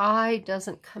his eye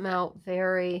doesn't come out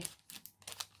very,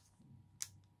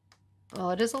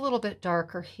 well, it is a little bit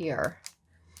darker here.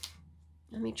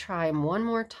 Let me try him one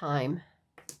more time.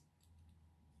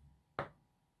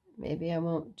 Maybe I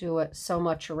won't do it so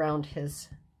much around his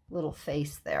little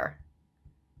face there.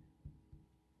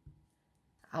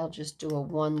 I'll just do a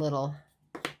one little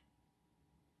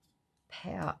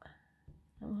pat.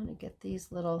 I want to get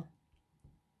these little...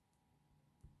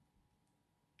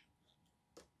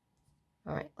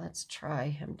 All right, let's try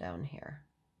him down here.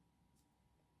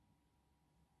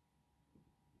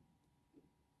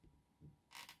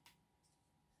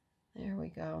 There we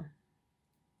go.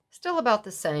 Still about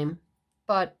the same,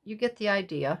 but you get the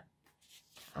idea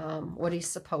what he's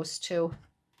supposed to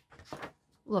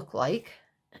look like.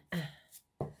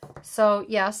 So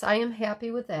yes, I am happy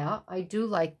with that. I do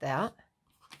like that.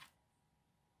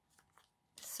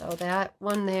 So that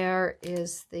one there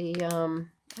is the,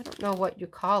 I don't know what you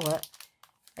call it.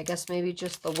 I guess maybe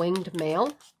just the winged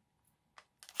male.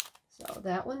 So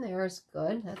that one there is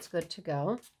good. That's good to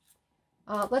go.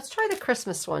 Let's try the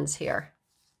Christmas ones here.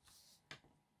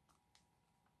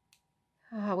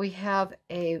 We have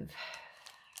a,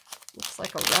 looks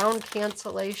like a round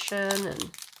cancellation, and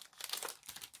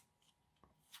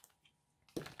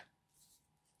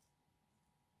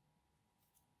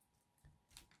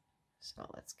so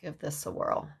let's give this a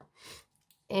whirl.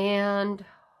 And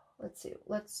let's see,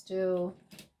 let's do,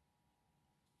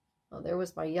 oh, there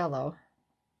was my yellow.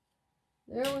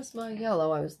 There was my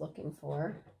yellow I was looking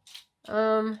for.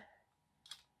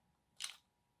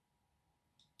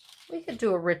 We could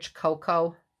do a rich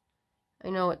cocoa. I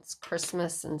know it's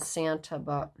Christmas and Santa,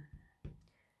 but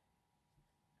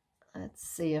let's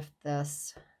see if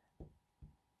this...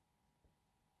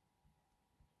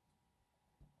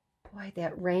 Boy,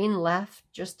 that rain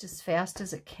left just as fast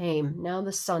as it came. Now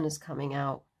the sun is coming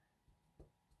out.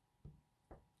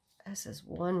 This is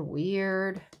one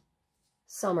weird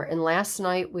summer. And last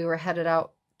night we were headed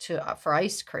out to for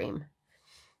ice cream,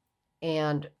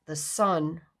 and the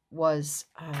sun was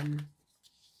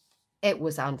it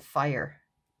was on fire.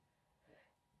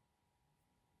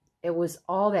 It was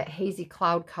all that hazy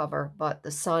cloud cover, but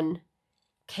the sun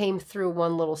came through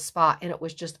one little spot, and it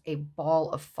was just a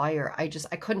ball of fire. I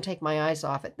couldn't take my eyes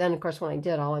off it. Then, of course, when I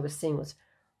did, all I was seeing was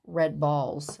red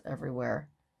balls everywhere.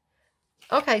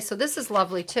 Okay, so this is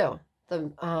lovely too.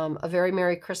 The A Very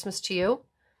Merry Christmas to You.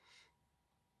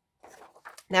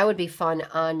 That would be fun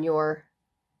on your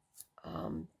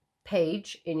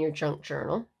page in your junk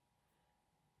journal.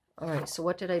 All right, so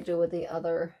what did I do with the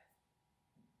other?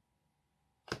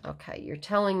 Okay, you're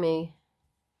telling me.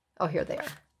 Oh, here they are.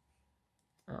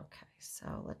 Okay,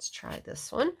 so let's try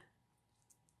this one.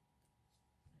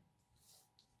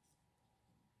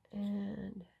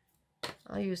 And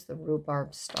I'll use the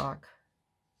rhubarb stalk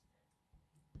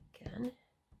again.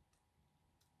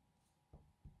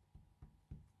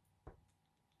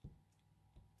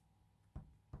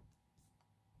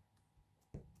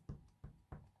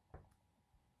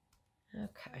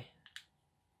 Okay.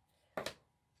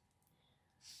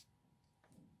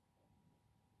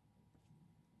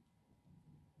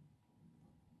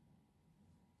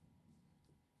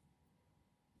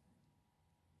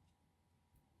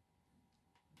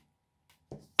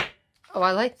 Oh,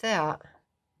 I like that.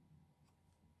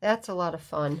 That's a lot of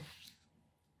fun.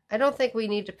 I don't think we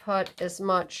need to put as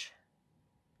much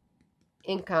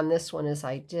ink on this one as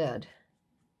I did.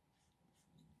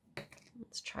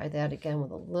 Let's try that again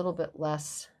with a little bit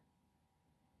less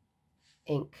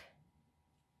ink.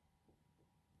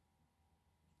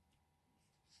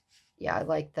 Yeah, I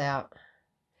like that.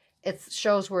 It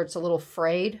shows where it's a little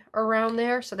frayed around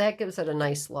there, so that gives it a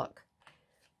nice look.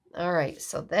 All right,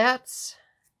 so that's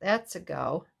a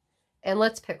go. And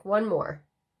let's pick one more.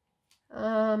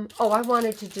 Oh, I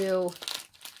wanted to do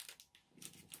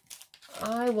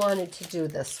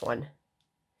this one.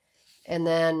 And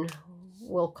then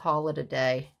we'll call it a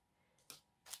day.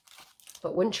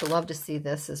 But wouldn't you love to see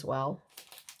this as well?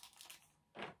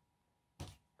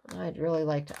 I'd really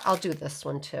like to. I'll do this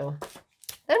one too.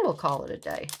 Then we'll call it a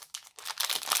day.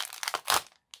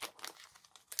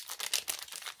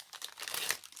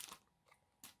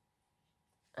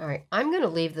 All right, I'm going to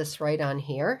leave this right on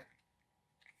here.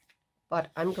 But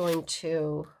I'm going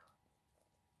to...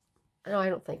 No, I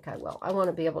don't think I will. I want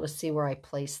to be able to see where I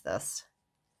place this.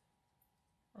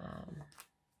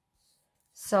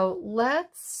 So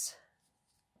let's...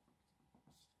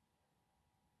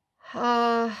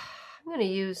 I'm going to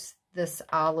use this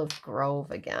Olive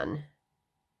Grove again.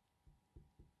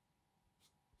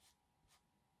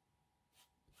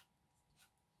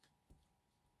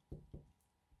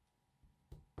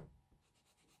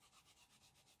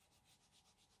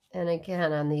 And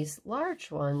again, on these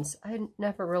large ones, I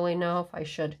never really know if I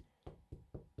should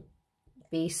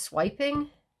be swiping.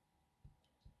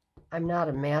 I'm not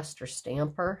a master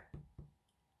stamper.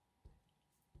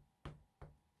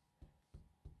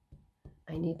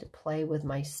 I need to play with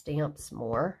my stamps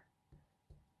more,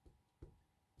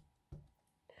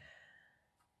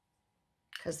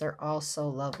 because they're all so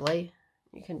lovely.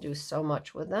 You can do so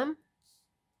much with them.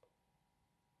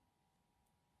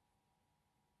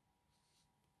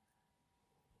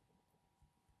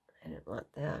 I didn't want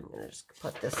that. I'm going to just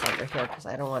put this under here because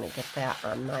I don't want to get that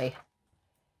on my...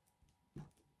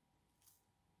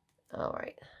 All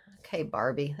right. Okay,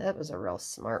 Barbie. That was a real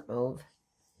smart move.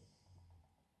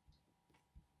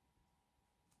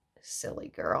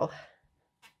 Silly girl.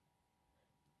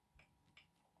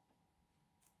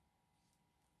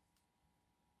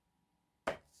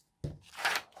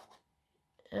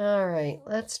 All right,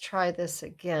 let's try this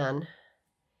again.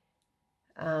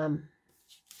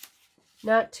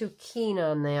 Not too keen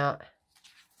on that.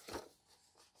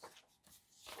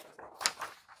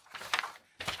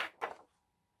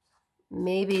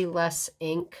 Maybe less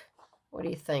ink. What do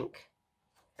you think?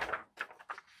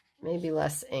 Maybe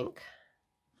less ink.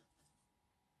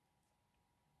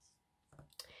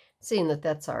 Seeing that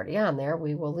that's already on there,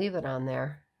 we will leave it on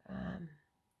there.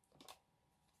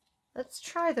 Let's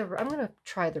try the, I'm going to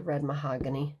try the red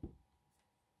mahogany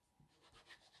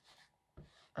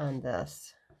on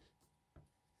this.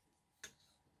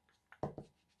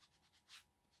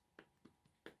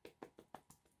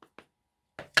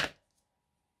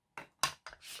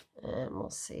 And we'll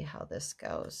see how this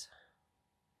goes.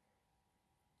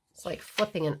 It's like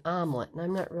flipping an omelet, and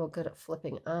I'm not real good at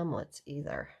flipping omelets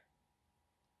either.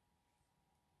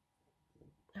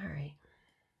 All right.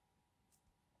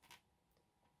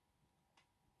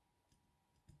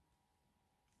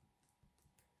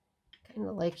 Kind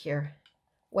of like your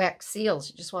wax seals.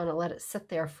 You just want to let it sit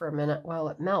there for a minute while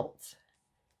it melts.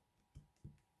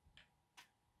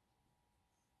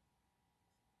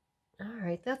 All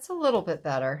right, that's a little bit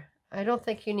better. I don't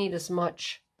think you need as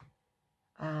much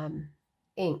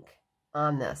ink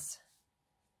on this.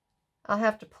 I'll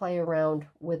have to play around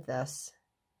with this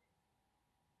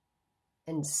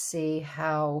and see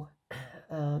how,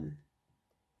 you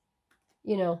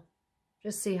know,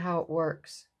 just see how it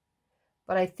works.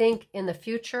 But I think in the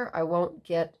future, I won't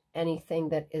get anything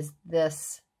that is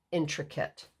this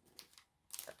intricate.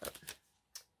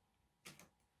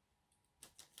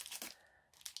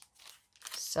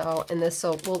 So, and this,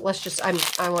 so well, let's just, I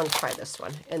want to try this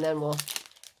one, and then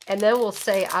we'll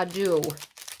say adieu.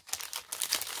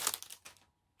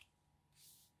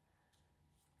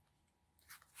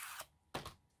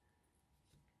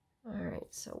 All right,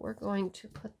 so we're going to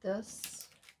put this,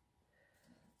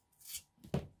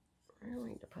 we're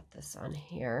going to put this on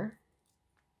here.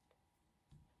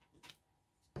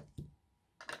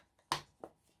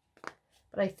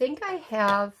 But I think I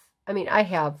have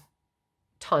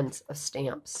tons of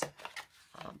stamps,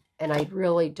 and I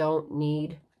really don't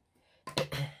need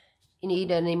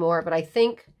any more. But I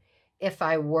think if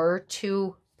I were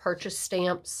to purchase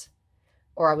stamps,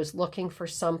 or I was looking for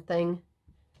something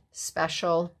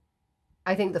special,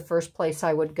 I think the first place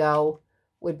I would go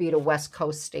would be to West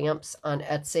Coast Stamps on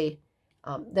Etsy.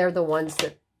 They're the ones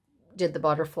that did the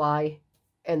butterfly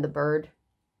and the bird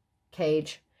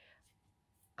cage.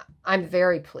 I'm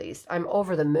very pleased. I'm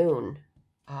over the moon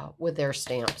with their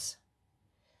stamps.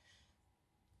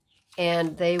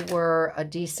 And they were a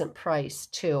decent price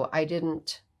too. I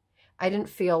didn't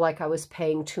feel like I was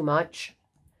paying too much.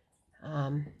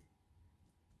 Oh,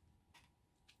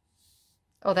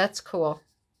 that's cool.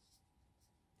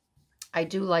 I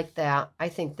do like that. I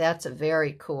think that's a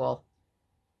very cool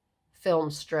film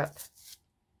strip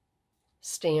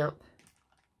stamp.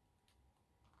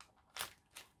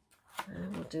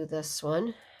 And we'll do this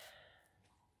one.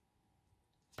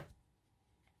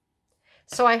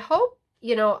 So I hope,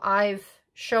 you know, I've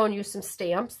shown you some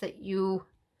stamps that you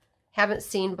haven't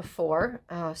seen before.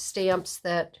 Stamps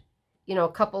that, you know,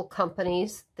 a couple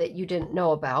companies that you didn't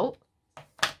know about.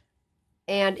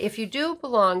 And if you do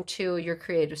belong to your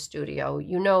creative studio,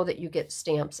 you know that you get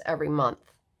stamps every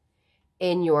month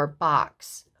in your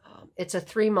box. It's a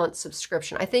 3-month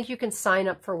subscription. I think you can sign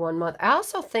up for 1 month. I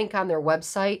also think on their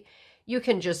website, you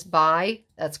can just buy.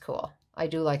 That's cool. I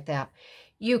do like that.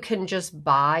 You can just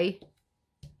buy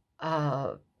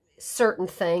certain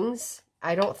things.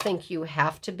 I don't think you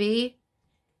have to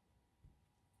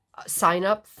sign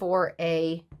up for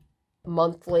a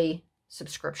monthly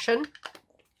subscription.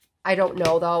 I don't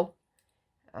know, though.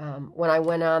 When I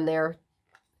went on there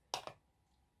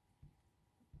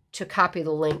to copy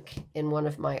the link in one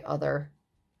of my other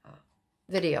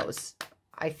videos.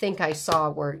 I think I saw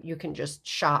where you can just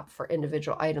shop for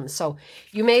individual items. So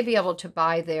you may be able to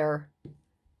buy their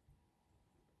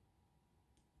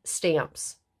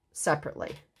stamps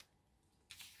separately.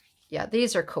 Yeah,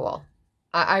 these are cool.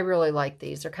 I really like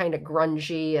these. They're kind of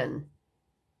grungy, and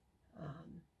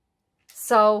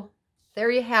so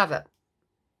there you have it.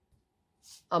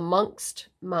 Amongst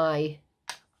my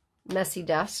messy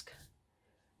desk,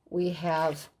 we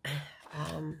have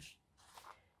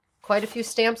quite a few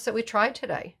stamps that we tried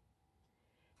today.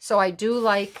 So I do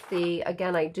like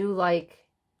again, I do like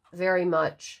very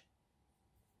much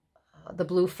the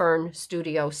Blue Fern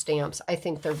Studio stamps. I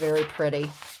think they're very pretty.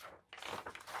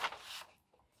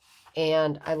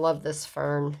 And I love this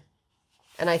fern.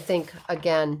 And I think,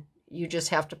 again, you just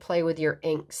have to play with your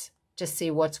inks to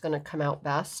see what's going to come out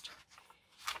best.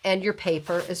 And your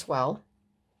paper as well.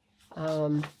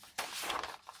 And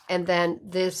then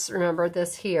this, remember,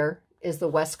 this here is the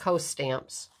West Coast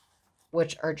stamps,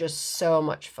 which are just so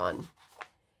much fun.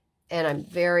 And I'm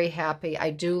very happy.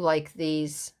 I do like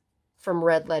these from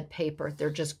Red Lead Paper. They're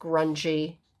just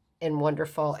grungy and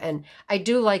wonderful. And I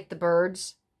do like the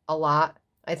birds a lot.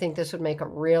 I think this would make a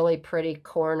really pretty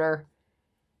corner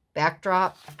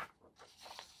backdrop.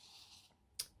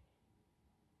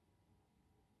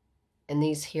 And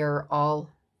these here are all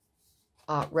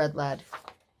Red Lead.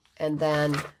 And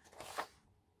then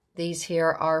these here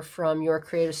are from Your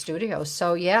Creative Studio.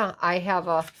 So yeah, I have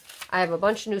a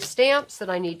bunch of new stamps that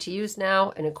I need to use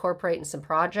now and incorporate in some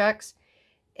projects.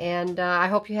 And I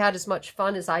hope you had as much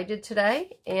fun as I did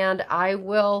today. And I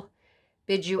will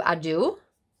bid you adieu.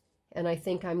 And I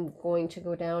think I'm going to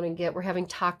go down and we're having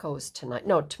tacos tonight.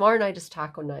 No, tomorrow night is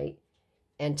taco night.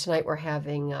 And tonight we're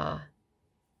having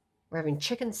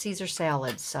chicken Caesar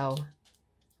salad. So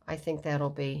I think that'll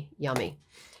be yummy.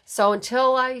 So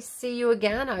until I see you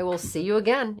again, I will see you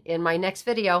again in my next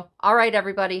video. All right,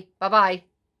 everybody. Bye-bye.